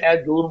 or let's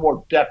add a little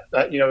more depth,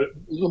 a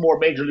little more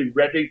major league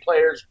ready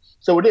players.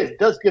 So it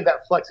does give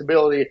that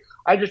flexibility.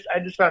 I just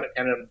found it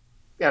kind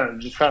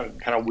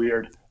of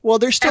weird. Well,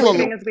 there's still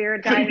everything is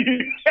weird, guys.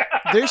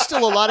 There's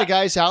still a lot of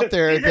guys out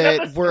there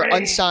that were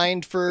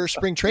unsigned for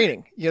spring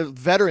training.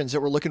 Veterans that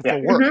were looking for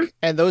work,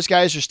 and those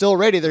guys are still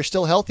ready. They're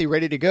still healthy,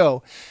 ready to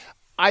go.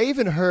 I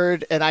even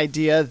heard an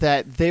idea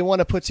that they want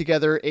to put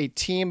together a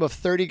team of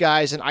 30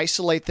 guys and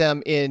isolate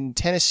them in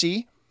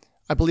Tennessee.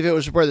 I believe it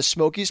was where the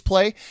Smokies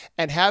play,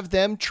 and have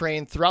them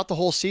train throughout the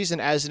whole season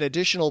as an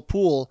additional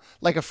pool,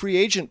 like a free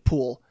agent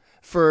pool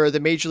for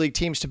the major league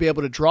teams to be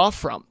able to draw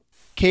from.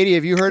 Katie,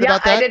 have you heard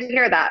about that? I didn't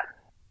hear that.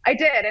 I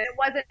did, and it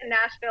wasn't in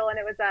Nashville, and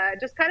it was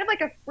just kind of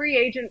like a free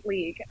agent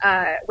league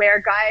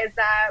where guys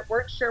that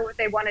weren't sure what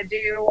they want to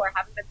do or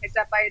haven't been picked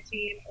up by a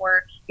team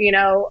or,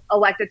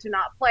 elected to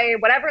not play,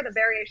 whatever the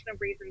variation of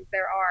reasons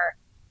there are,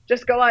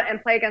 just go out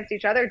and play against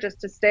each other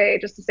just to stay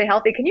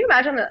healthy. Can you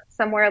imagine that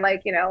somewhere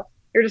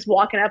you're just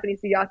walking up and you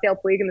see Yasiel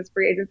Puig in this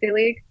free agency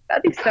league?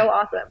 That'd be so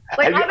awesome.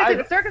 Obviously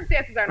the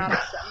circumstances are not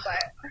awesome,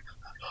 but.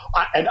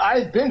 And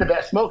I've been to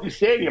that Smoky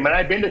Stadium, and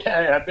I've been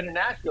to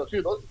Nashville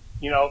too.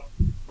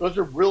 Those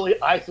are really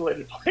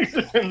isolated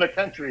places in the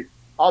country.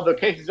 Although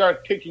cases are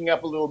kicking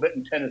up a little bit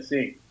in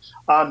Tennessee.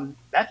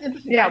 That's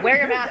interesting. Yeah, wear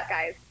your mask,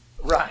 guys.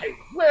 Right,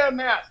 wear a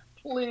mask,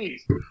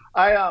 please.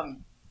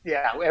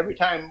 Every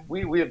time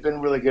we have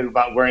been really good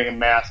about wearing a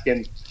mask,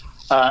 and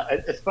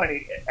it's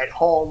funny. At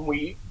home,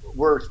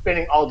 we're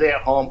spending all day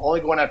at home, only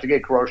going out to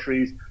get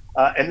groceries.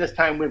 And this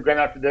time we've gone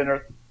out to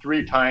dinner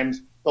 3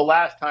 times. The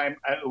last time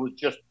it was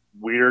just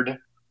weird.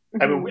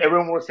 Mm-hmm. I mean,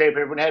 everyone was safe,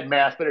 everyone had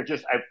masks, but I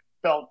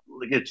felt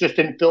like it just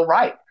didn't feel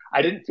right.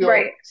 I didn't feel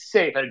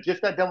safe. I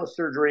just got done with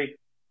surgery.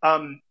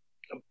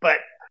 But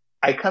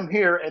I come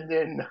here, and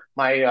then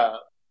my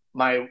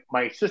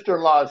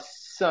sister-in-law's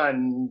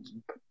son's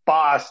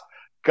boss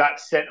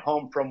got sent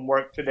home from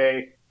work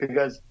today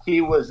because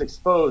he was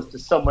exposed to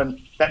someone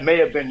that may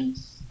have been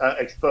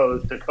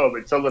exposed to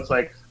COVID. So it's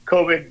like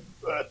COVID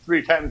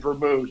 3 times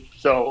removed.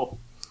 So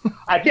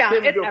I just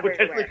came into a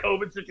potentially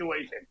COVID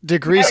situation.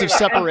 Degrees of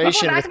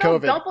separation with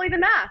COVID. Don't believe in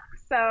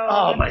masks. So.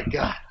 Oh my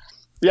God.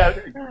 Yeah,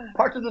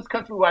 parts of this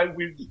country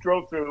we just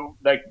drove through,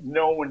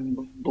 no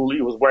one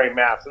was wearing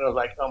masks, and I was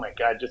like, oh my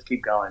God, just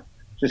keep going.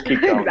 Just keep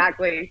going.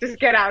 Exactly. Just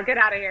get out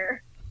of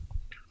here.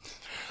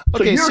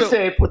 So Okay, you're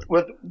safe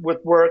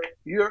with work.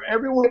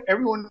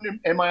 Everyone in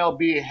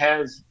MILB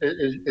has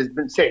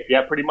been safe.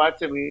 Yeah, pretty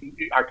much. I mean,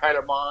 our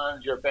Kyler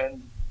Mons, your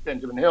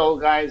Benjamin Hill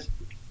guys.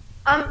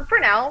 For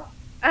now,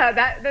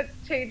 that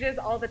changes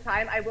all the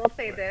time. I will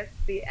say this: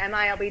 the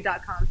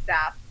MILB.com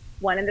staff,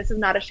 and this is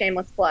not a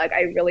shameless plug,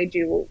 I really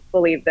do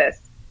believe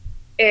this,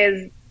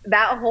 is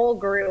that whole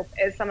group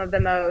is some of the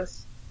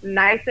most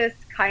nicest,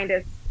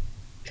 kindest,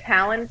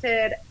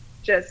 talented,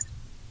 just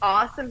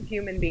awesome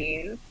human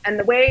beings. And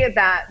the way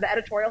that the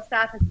editorial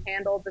staff has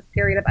handled this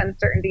period of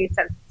uncertainty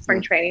since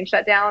spring training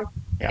shut down,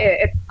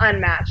 it's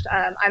unmatched.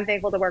 I'm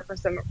thankful to work for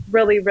some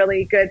really,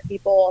 really good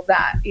people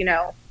that,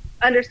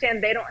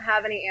 understand they don't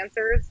have any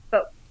answers,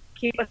 but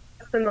keep us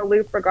in the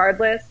loop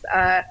regardless,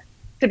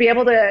 to be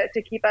able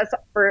to keep us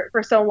for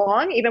so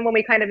long, even when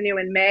we kind of knew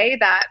in May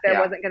that there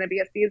wasn't going to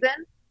be a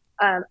season.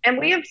 And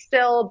we have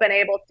still been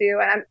able to,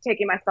 and I'm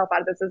taking myself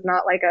out of this, is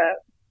not like a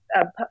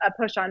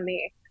push on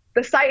me.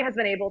 The site has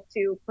been able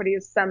to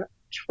produce some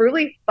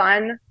truly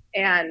fun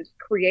and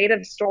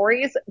creative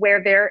stories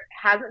where there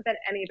hasn't been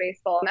any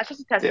baseball. And that's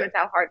just a testament to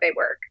how hard they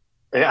work.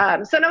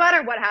 Yeah. So no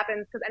matter what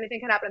happens, because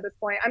anything can happen at this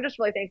point, I'm just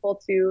really thankful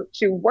to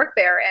work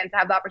there and to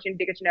have the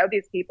opportunity to get to know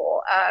these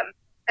people,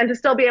 and to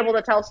still be able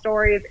to tell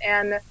stories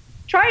and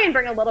try and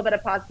bring a little bit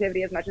of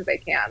positivity as much as they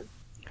can.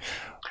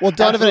 Well,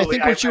 Donovan, absolutely.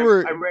 I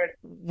think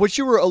what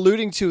you were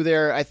alluding to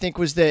there, I think,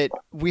 was that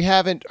we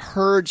haven't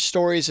heard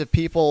stories of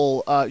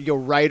people,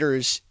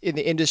 writers in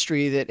the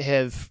industry that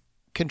have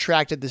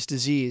contracted this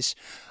disease.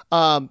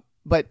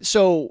 But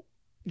so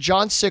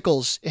John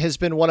Sickles has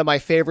been one of my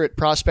favorite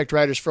prospect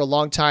writers for a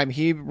long time.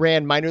 He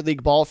ran minor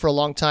league ball for a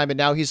long time, and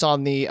now he's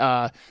on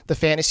the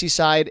fantasy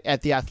side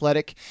at The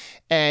Athletic.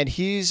 And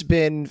he's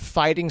been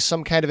fighting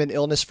some kind of an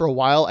illness for a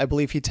while. I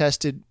believe he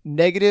tested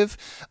negative,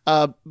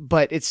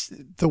 but it's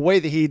the way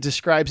that he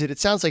describes it. It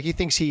sounds like he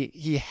thinks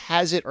he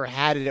has it or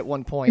had it at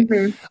one point.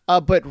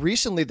 Mm-hmm. But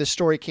recently the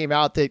story came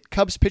out that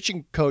Cubs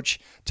pitching coach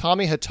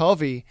Tommy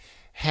Hottovy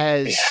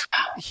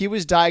he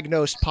was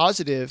diagnosed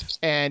positive,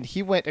 and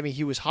he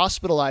was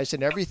hospitalized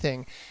and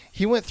everything.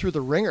 He went through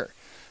the ringer.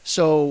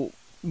 So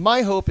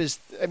my hope is,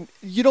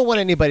 you don't want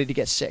anybody to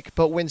get sick,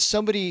 but when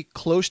somebody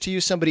close to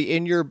you, somebody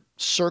in your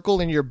circle,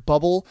 in your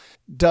bubble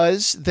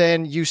does,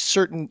 then you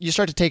start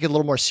to take it a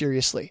little more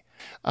seriously.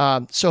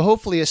 So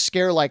hopefully a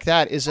scare like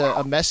that is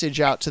a message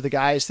out to the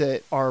guys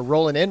that are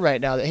rolling in right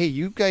now that, hey,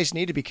 you guys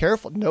need to be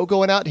careful. No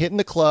going out hitting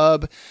the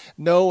club,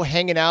 no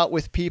hanging out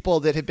with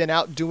people that have been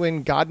out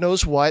doing God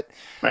knows what.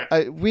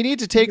 Right. We need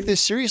to take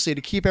this seriously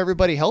to keep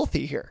everybody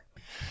healthy here.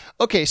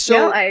 Okay,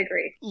 so I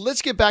agree.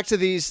 Let's get back to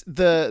the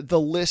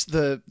list,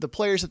 the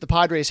players that the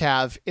Padres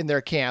have in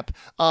their camp.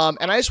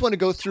 And I just want to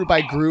go through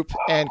by group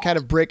and kind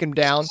of break them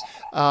down.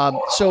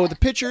 So the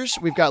pitchers,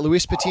 we've got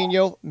Luis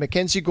Patino,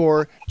 Mackenzie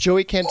Gore,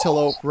 Joey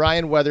Cantillo,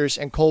 Ryan Weathers,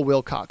 and Cole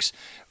Wilcox.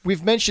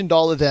 We've mentioned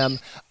all of them.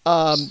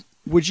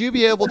 Would you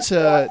be able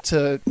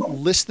to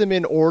list them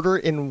in order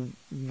in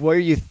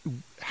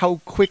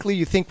how quickly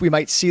you think we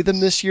might see them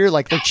this year,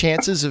 like their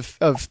chances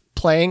of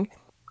playing?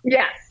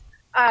 Yes.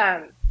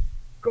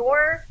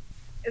 Gore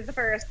is the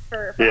first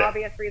for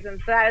obvious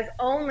reasons. So that is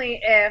only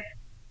if,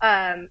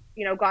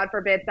 God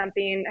forbid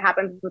something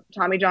happens with the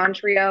Tommy John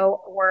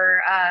trio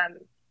or,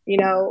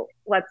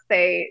 let's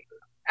say,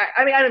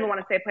 I don't even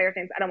want to say players'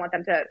 names. I don't want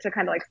them to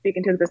kind of like speak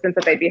into existence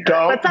that they'd be hurt.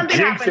 But something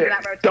happens in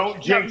that rotation.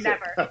 Don't jinx it.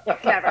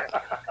 Never.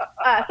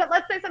 So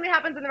let's say something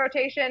happens in the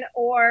rotation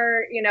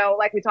or,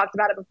 like we talked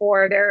about it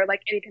before, they're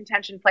like in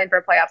contention playing for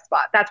a playoff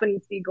spot. That's when you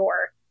see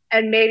Gore.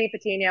 And maybe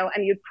Patino,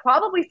 and you'd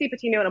probably see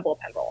Patino in a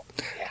bullpen role.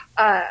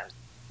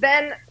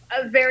 Then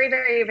a very,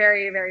 very,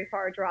 very, very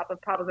far drop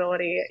of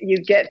probability, you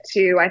get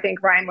to, I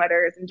think, Ryan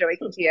Weathers and Joey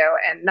Cantillo,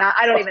 and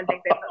I don't even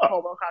think they put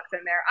Cole Wilcox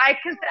in there.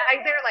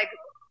 They're like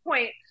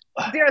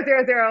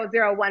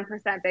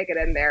 0.00001% they get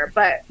in there.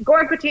 But Gore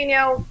and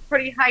Patino,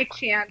 pretty high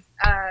chance,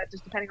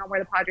 just depending on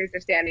where the Padres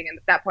are standing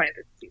at that point of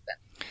the season.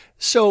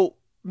 So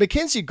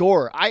Mackenzie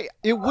Gore,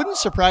 it wouldn't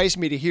surprise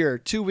me to hear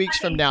 2 weeks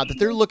from now that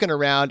they're looking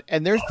around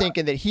and they're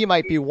thinking that he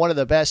might be one of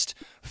the best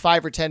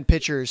 5 or 10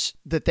 pitchers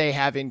that they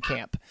have in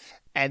camp.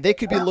 And they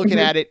could be looking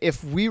at it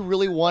if we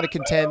really want to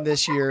contend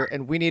this year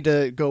and we need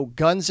to go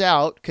guns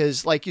out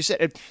because, like you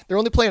said, they're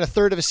only playing a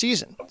third of a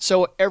season.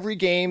 So every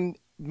game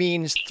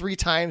means 3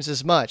 times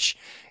as much.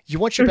 You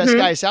want your best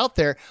guys out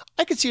there.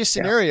 I could see a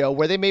scenario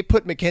where they may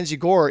put Mackenzie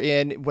Gore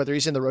in, whether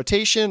he's in the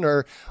rotation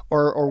or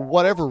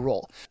whatever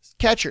role.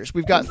 Catchers.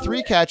 We've got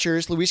 3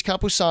 catchers, Luis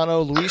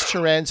Campusano, Luis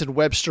Torrens, and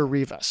Webster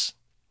Rivas.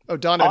 Oh,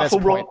 Donovan has a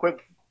point.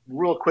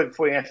 Real quick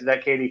before you answer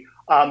that, Katie.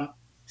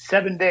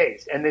 7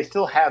 days, and they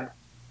still have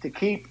to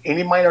keep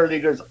any minor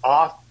leaguers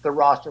off the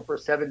roster for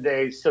 7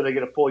 days so they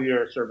get a full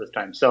year of service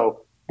time.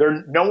 So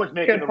no one's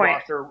making the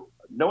roster.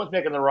 No one's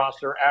making the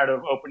roster out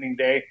of opening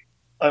day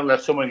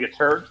unless someone gets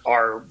hurt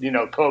or,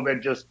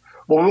 COVID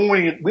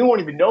we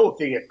won't even know if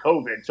they get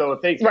COVID. So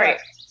if they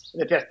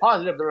test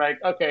positive, they're like,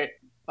 okay,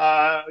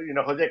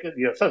 Jose,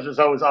 such and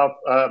so is off,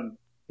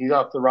 he's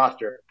off the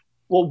roster.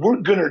 well, we're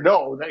gonna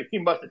know that he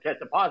must have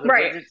tested positive.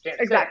 Right. Just can't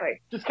Exactly.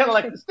 Just kind of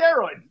like the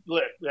steroid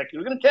list. Like,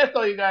 we're gonna test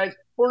all you guys.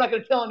 We're not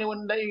gonna tell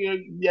anyone that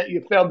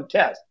you failed the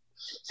test.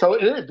 So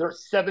it is.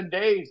 There's 7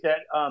 days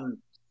that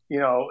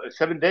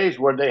 7 days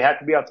where they have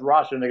to be off the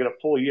roster and they get a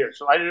full year.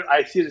 So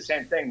I see the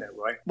same thing there,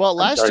 Roy. Well,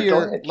 last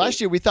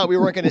year we thought we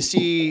weren't going to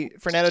see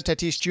Fernando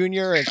Tatis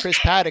Jr. and Chris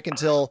Paddock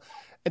until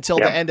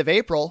the end of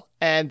April,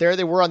 and there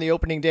they were on the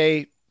opening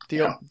day.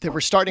 They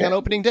were starting on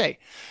opening day.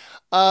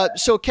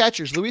 So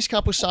catchers: Luis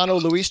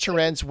Campusano, Luis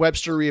Torrens,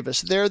 Webster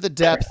Rivas. They're the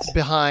depth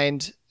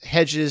behind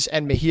Hedges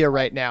and Mejia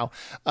right now.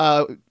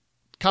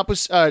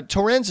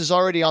 Torrens is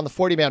already on the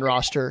 40-man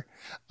roster,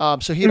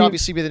 so he'd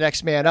obviously be the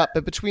next man up.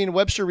 But between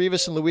Webster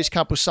Rivas and Luis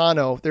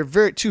Campusano,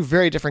 they're two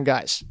very different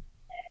guys.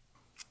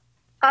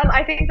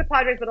 I think the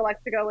Padres would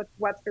elect to go with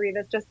Webster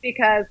Rivas just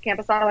because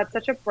Campusano had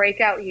such a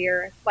breakout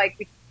year.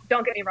 Like,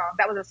 don't get me wrong,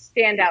 that was a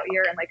standout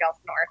year in Lake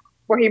Elsinore,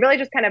 where he really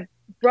just kind of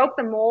broke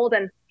the mold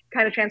and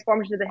kind of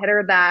transformed into the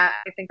hitter that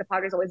I think the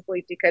Padres always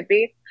believed he could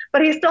be.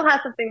 But he still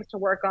has some things to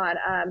work on.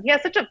 He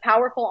has such a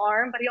powerful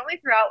arm, but he only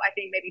threw out, I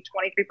think, maybe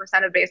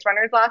 23% of base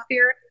runners last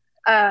year.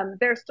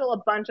 There's still a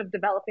bunch of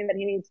developing that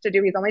he needs to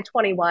do. He's only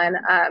 21.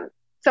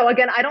 So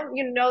again, I don't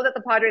know that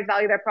the Padres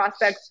value their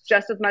prospects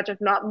just as much,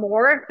 if not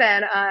more,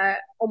 than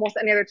almost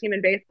any other team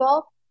in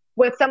baseball.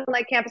 With someone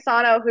like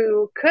Campusano,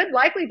 who could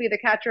likely be the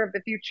catcher of the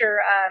future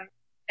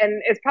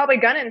and is probably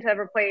gunning to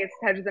replace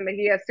Hedges and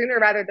Mejia sooner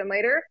rather than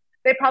later,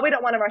 they probably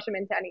don't want to rush him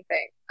into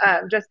anything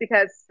just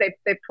because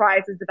they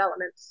prize his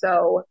development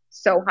so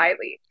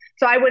highly.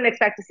 So I wouldn't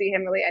expect to see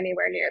him really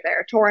anywhere near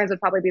there. Torrens would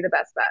probably be the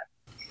best bet.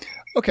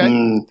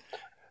 Okay.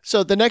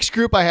 So the next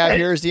group I have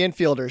here is the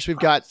infielders. We've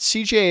got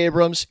C.J.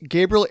 Abrams,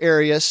 Gabriel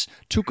Arias,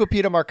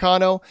 Tucupita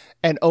Marcano,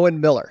 and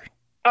Owen Miller.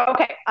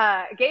 Okay.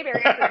 Gabe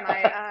Arias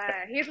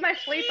is he's my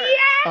sleeper.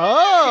 Yeah!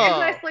 Oh!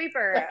 He's my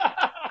sleeper.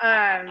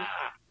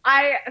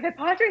 The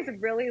Padres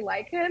really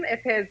like him.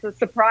 If his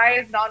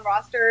surprise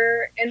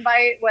non-roster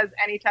invite was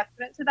any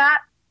testament to that,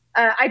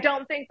 I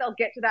don't think they'll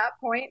get to that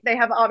point. They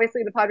have,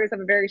 obviously, the Padres have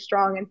a very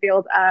strong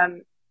infield.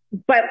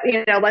 But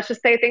let's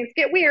just say things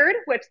get weird,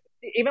 which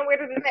even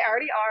weirder than they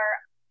already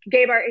are.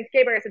 Gabe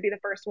Arias would be the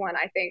first one,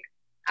 I think,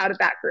 out of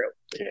that group.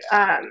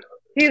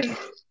 He's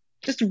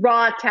just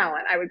raw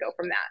talent. I would go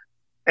from that.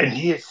 And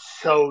he's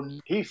so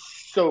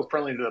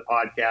friendly to the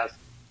podcast.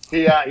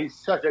 He's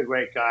such a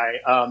great guy.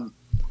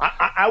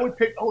 I would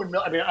pick Owen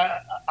Miller. I mean,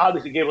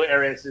 obviously Gabriel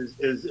Arias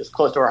is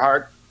close to our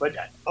heart, but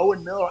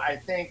Owen Miller, I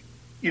think,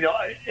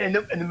 and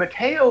the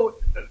Mateo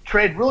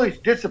trade really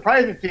did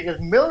surprise me because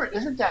Miller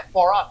isn't that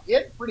far off. He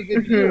had a pretty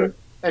good year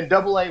in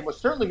Double-A, was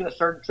certainly going to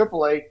start in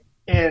Triple-A.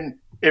 And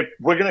if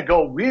we're going to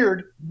go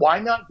weird, why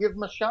not give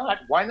him a shot?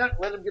 Why not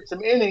let him get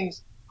some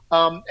innings?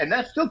 And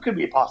that still could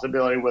be a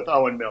possibility with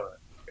Owen Miller.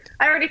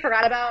 I already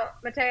forgot about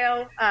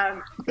Mateo.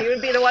 He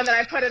would be the one that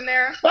I put in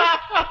there.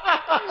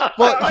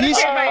 Well,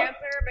 he's my answer,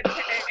 but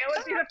it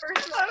would be the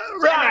first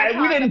one. Right,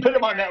 we didn't put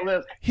him on that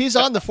list. He's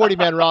on the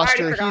 40-man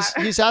roster.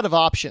 He's out of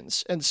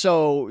options, and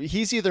so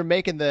he's either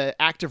making the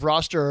active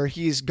roster or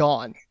he's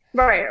gone.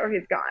 Right, or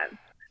he's gone.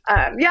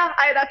 I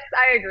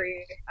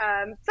agree.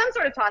 Some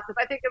sort of toss-up.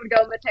 I think it would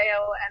go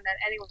Mateo and then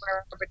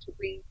anywhere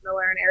between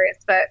Miller and Arias.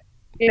 But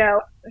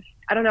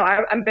I don't know.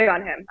 I'm big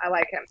on him. I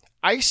like him.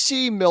 I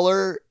see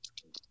Miller.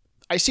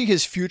 I see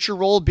his future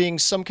role being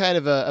some kind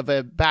of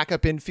a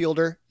backup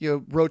infielder,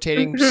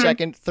 rotating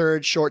second,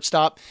 third,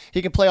 shortstop.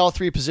 He can play all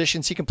three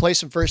positions. He can play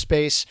some first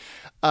base,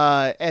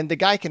 and the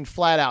guy can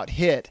flat out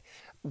hit.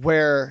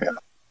 Where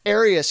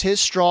Arias, his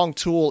strong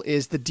tool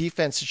is the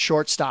defense at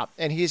shortstop,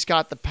 and he's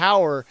got the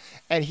power,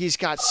 and he's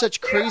got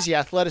such crazy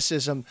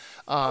athleticism.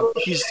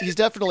 He's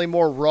definitely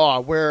more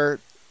raw. Where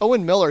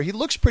Owen Miller, he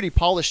looks pretty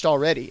polished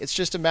already. It's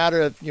just a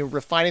matter of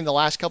refining the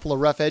last couple of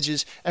rough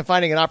edges and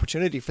finding an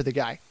opportunity for the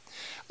guy.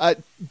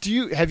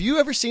 Have you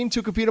ever seen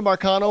Tucupita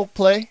Marcano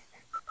play?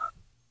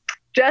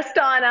 Just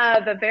on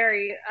the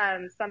very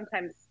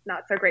sometimes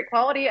not so great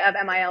quality of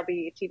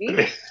MILB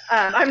TV.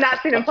 I've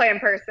not seen him play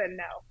in person.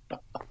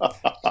 No.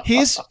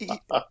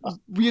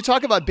 You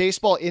talk about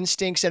baseball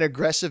instincts and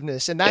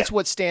aggressiveness, and that's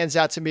what stands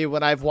out to me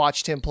when I've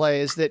watched him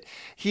play is that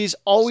he's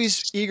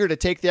always eager to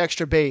take the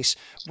extra base.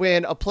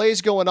 When a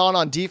play's going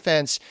on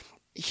defense,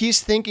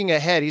 he's thinking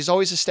ahead. He's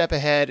always a step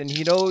ahead, and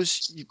he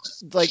knows.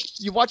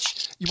 You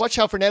watch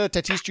how Fernando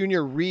Tatis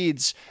Jr.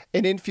 reads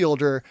an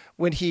infielder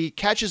when he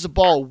catches a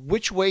ball,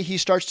 which way he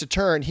starts to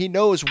turn. He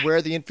knows where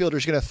the infielder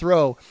is going to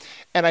throw,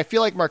 and I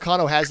feel like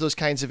Marcano has those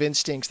kinds of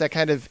instincts, that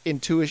kind of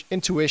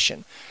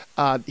intuition.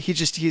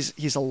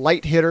 He's a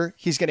light hitter.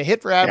 He's going to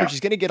hit for average. He's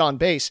going to get on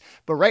base,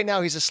 but right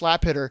now he's a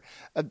slap hitter.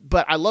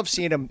 But I love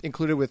seeing him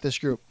included with this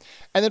group.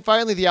 And then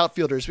finally, the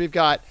outfielders. We've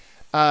got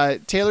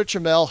Taylor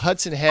Trammell,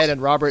 Hudson Head,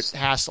 and Robert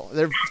Hassel.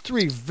 They're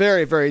three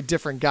very, very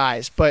different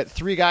guys, but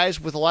three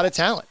guys with a lot of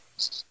talent.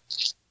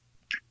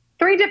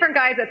 Three different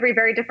guys at three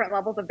very different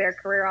levels of their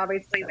career,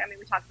 obviously. I mean,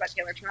 we talked about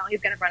Taylor Trammell.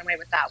 He's going to run away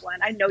with that one.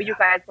 I know you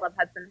guys love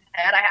Hudson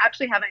Head. I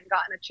actually haven't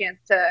gotten a chance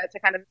to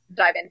kind of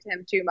dive into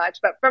him too much,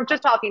 but from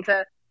just talking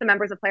to the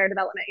members of player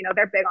development,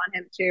 they're big on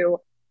him too.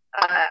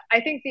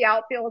 I think the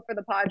outfield for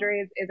the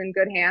Padres is in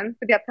good hands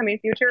for the upcoming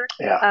future.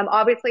 Yeah.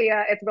 Obviously,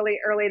 it's really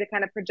early to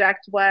kind of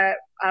project what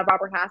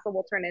Robert Hassel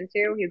will turn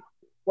into. He's,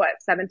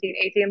 17,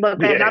 18? Look,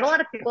 Yes. not a lot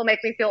of people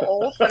make me feel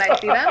old when I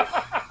see them,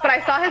 but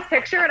I saw his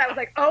picture and I was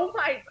like, oh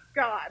my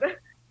God.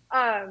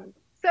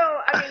 So,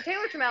 I mean,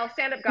 Taylor Trammell,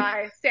 stand-up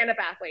guy, stand-up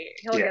athlete.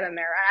 He'll get in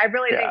there. I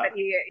really think that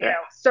he,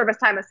 service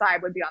time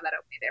aside, would be on that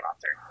opening day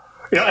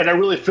roster. And I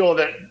really feel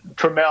that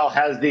Trammell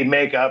has the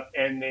makeup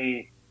and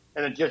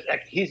just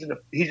he's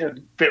gonna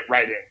fit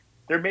right in.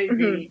 There may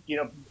be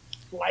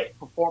slight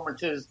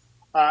performances,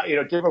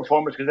 different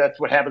performances, because that's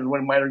what happens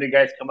when minor league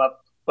guys come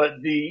up. But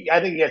I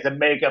think he has the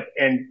makeup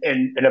and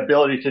an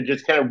ability to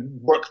just kind of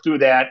work through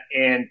that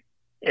and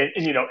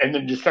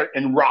then just start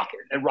and rock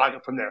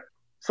it from there.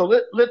 So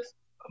let's.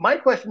 My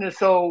question is: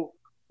 so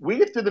we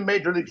get through the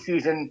major league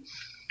season.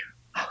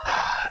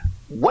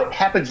 What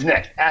happens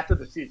next after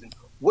the season?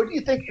 What do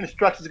you think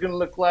instruction is going to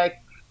look like?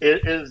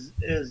 Is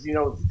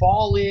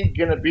fall league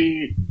going to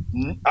be?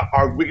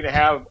 Are we going to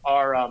have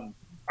our?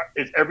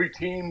 Is every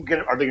team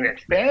are they going to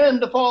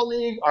expand the fall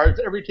league? Or is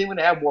every team going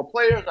to have more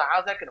players? Or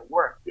how's that going to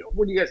work?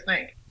 What do you guys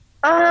think?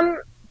 I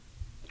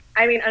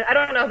mean, I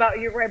don't know about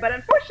you, Roy, but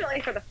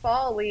unfortunately for the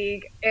fall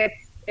league,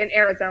 it's in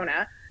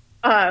Arizona,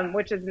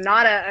 which is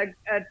not a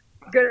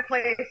good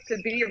place to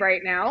be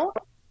right now.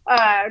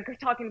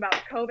 Talking about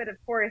COVID,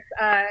 of course.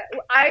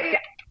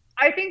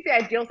 I think the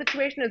ideal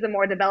situation is a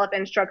more developed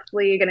Instruct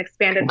League, an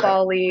expanded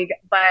fall league,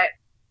 but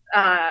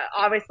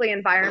obviously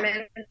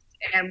environment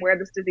and where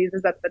this disease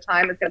is at the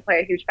time is going to play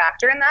a huge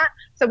factor in that.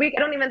 So I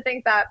don't even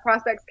think that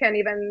prospects can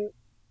even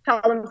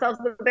tell themselves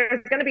that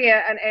there's going to be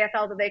an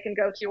AFL that they can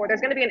go to, or there's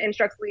going to be an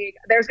Instruct League.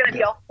 There's going to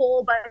be a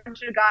whole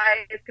bunch of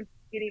guys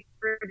competing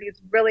for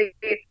these really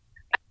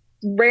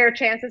rare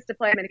chances to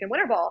play Dominican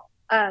Winter Ball.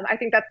 I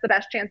think that's the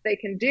best chance they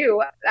can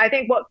do. I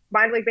think what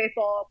minor league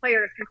baseball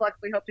players can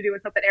collectively hope to do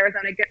is hope that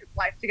Arizona gets its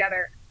life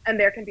together and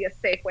there can be a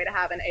safe way to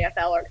have an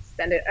AFL or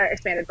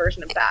expanded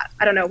version of that.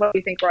 I don't know. What do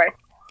you think, Roy?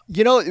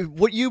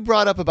 What you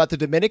brought up about the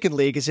Dominican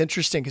League is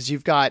interesting because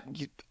you've got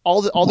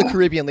all the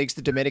Caribbean leagues,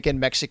 the Dominican,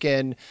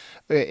 Mexican,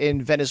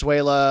 in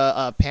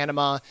Venezuela,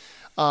 Panama.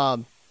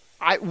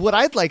 What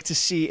I'd like to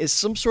see is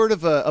some sort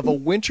of a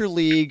winter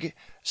league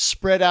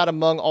spread out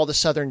among all the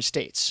southern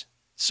states.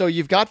 So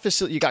you've got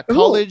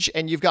college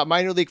and you've got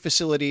minor league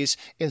facilities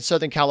in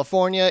Southern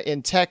California,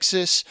 in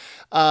Texas,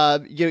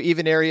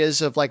 even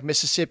areas of like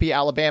Mississippi,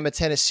 Alabama,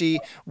 Tennessee,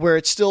 where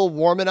it's still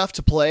warm enough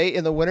to play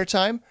in the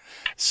wintertime.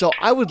 So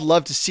I would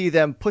love to see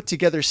them put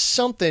together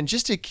something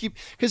just to keep,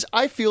 because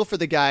I feel for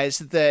the guys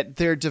that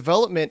their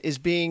development is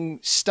being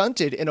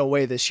stunted in a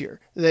way this year,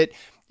 that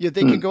they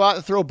can go out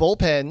and throw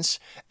bullpens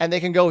and they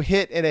can go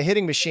hit in a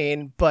hitting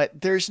machine, but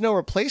there's no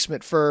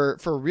replacement for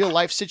real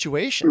life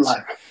situations.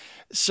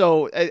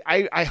 So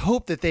I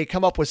hope that they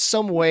come up with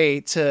some way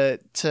to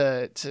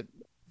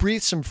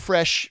breathe some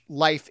fresh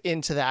life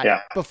into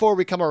that before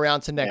we come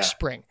around to next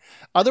spring.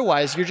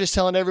 Otherwise, you're just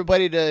telling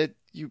everybody to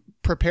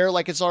prepare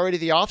like it's already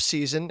the off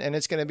season, and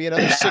it's going to be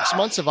another 6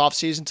 months of off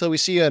season until we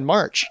see you in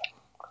March.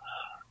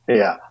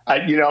 Yeah,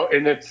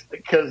 and it's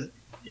because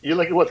you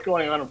look at what's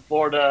going on in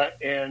Florida,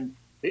 and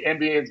the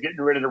NBA is getting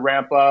ready to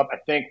ramp up. I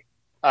think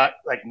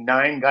like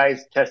 9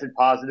 guys tested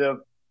positive,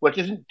 which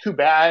isn't too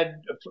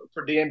bad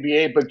for the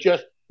NBA, but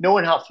just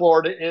knowing how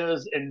Florida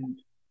is, and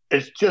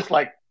it's just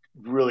like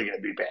really going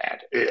to be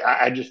bad.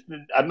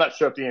 I'm not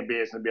sure if the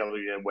NBA is going to be able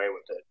to get away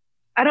with it.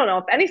 I don't know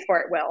if any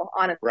sport will,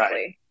 honestly.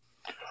 Right.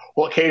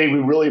 Well, Katie, we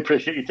really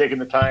appreciate you taking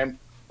the time.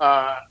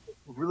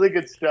 Really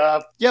good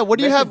stuff. Yeah. What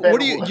do you have?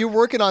 You're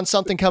working on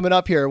something coming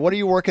up here. What are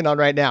you working on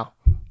right now?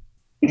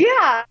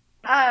 Yeah.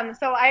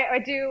 So I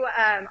do,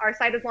 our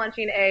site is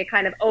launching a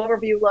kind of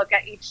overview look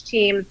at each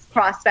team's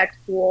prospect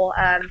pool.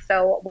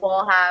 So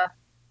we'll have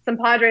some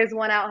Padres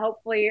one out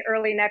hopefully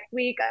early next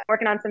week. I'm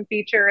working on some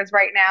features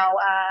right now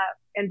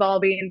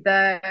involving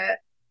the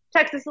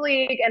Texas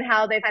League and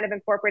how they've kind of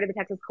incorporated the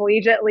Texas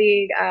Collegiate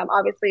League.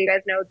 Obviously, you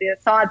guys know the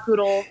Sod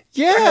Poodles.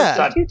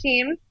 Yeah. 2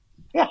 teams.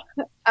 Yeah.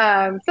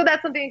 So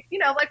that's something,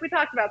 like we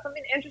talked about,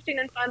 something interesting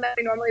and fun that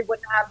we normally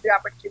wouldn't have the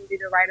opportunity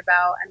to write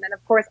about. And then,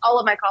 of course, all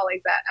of my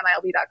colleagues at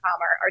MILB.com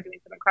are doing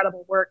some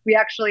incredible work. We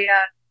actually,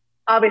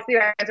 obviously, you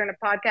guys are in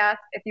a podcast.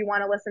 If you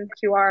want to listen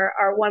to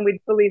our one we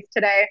released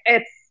today,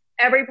 it's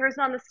every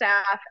person on the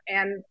staff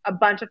and a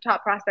bunch of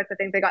top prospects. I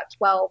think they got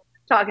 12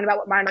 talking about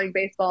what minor league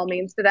baseball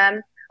means to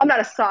them. I'm not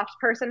a soft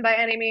person by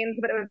any means,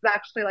 but it was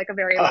actually like a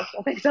very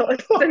emotional thing to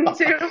listen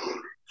to.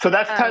 So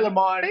that's Tyler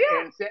Mon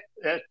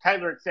and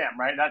Tyler and Sam,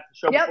 right? That's the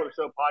Show Before the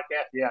Show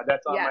podcast. Yeah,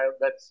 that's on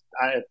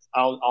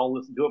I'll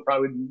listen to it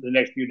probably the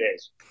next few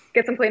days.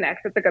 Get some Kleenex.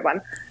 It's a good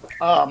one.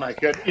 Oh my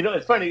goodness.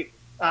 It's funny.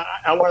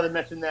 I wanted to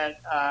mention that,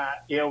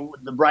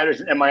 the writers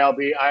in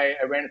MILB, I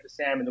ran into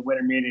Sam in the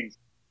winter meetings,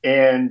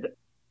 and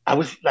I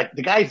was like,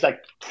 the guy's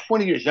like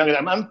 20 years younger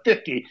than I'm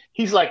 50.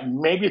 He's like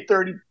maybe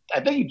 30. I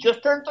think he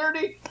just turned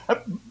 30.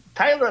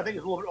 Tyler, I think,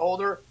 is a little bit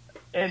older.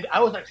 And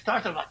I was like,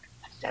 I'm like,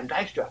 Sam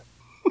Dykstra.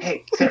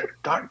 Hey, Sam,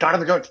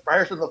 Donovan Jones,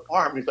 Friars on the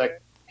Farm. He's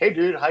like, hey,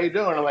 dude, how you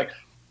doing? I'm like,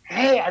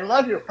 hey, I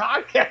love your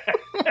podcast.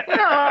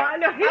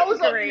 No, he's I was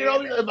like, great. you know,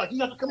 like, you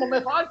have to come on my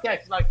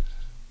podcast.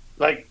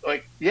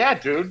 Like, yeah,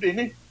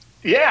 dude.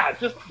 Yeah,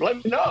 just let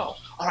me know.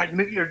 All right,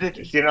 make your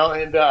digits, you know.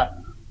 And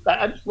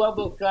I just love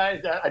those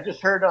guys. I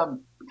just heard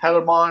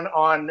Tyler Mon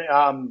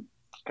on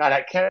God,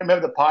 I can't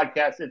remember the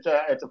podcast. It's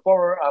a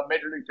former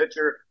major league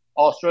pitcher,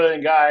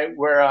 Australian guy,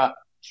 where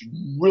it's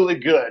really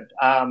good.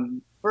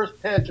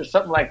 First pitch or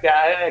something like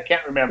that. I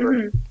can't remember.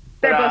 Mm-hmm.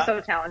 They're both so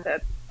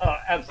talented. Oh,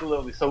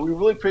 absolutely. So we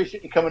really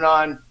appreciate you coming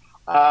on.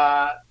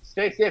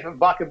 Stay safe in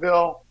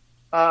Vacaville.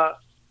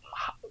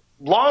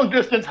 Long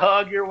distance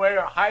hug your way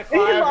or high five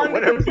or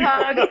whatever. Long distance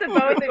hug to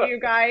both of you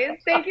guys.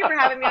 Thank you for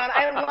having me on.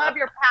 I love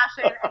your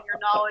passion and your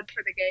knowledge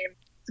for the game.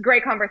 It's a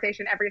great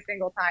conversation every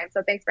single time.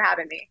 So thanks for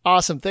having me.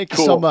 Awesome. Thank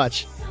you so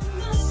much.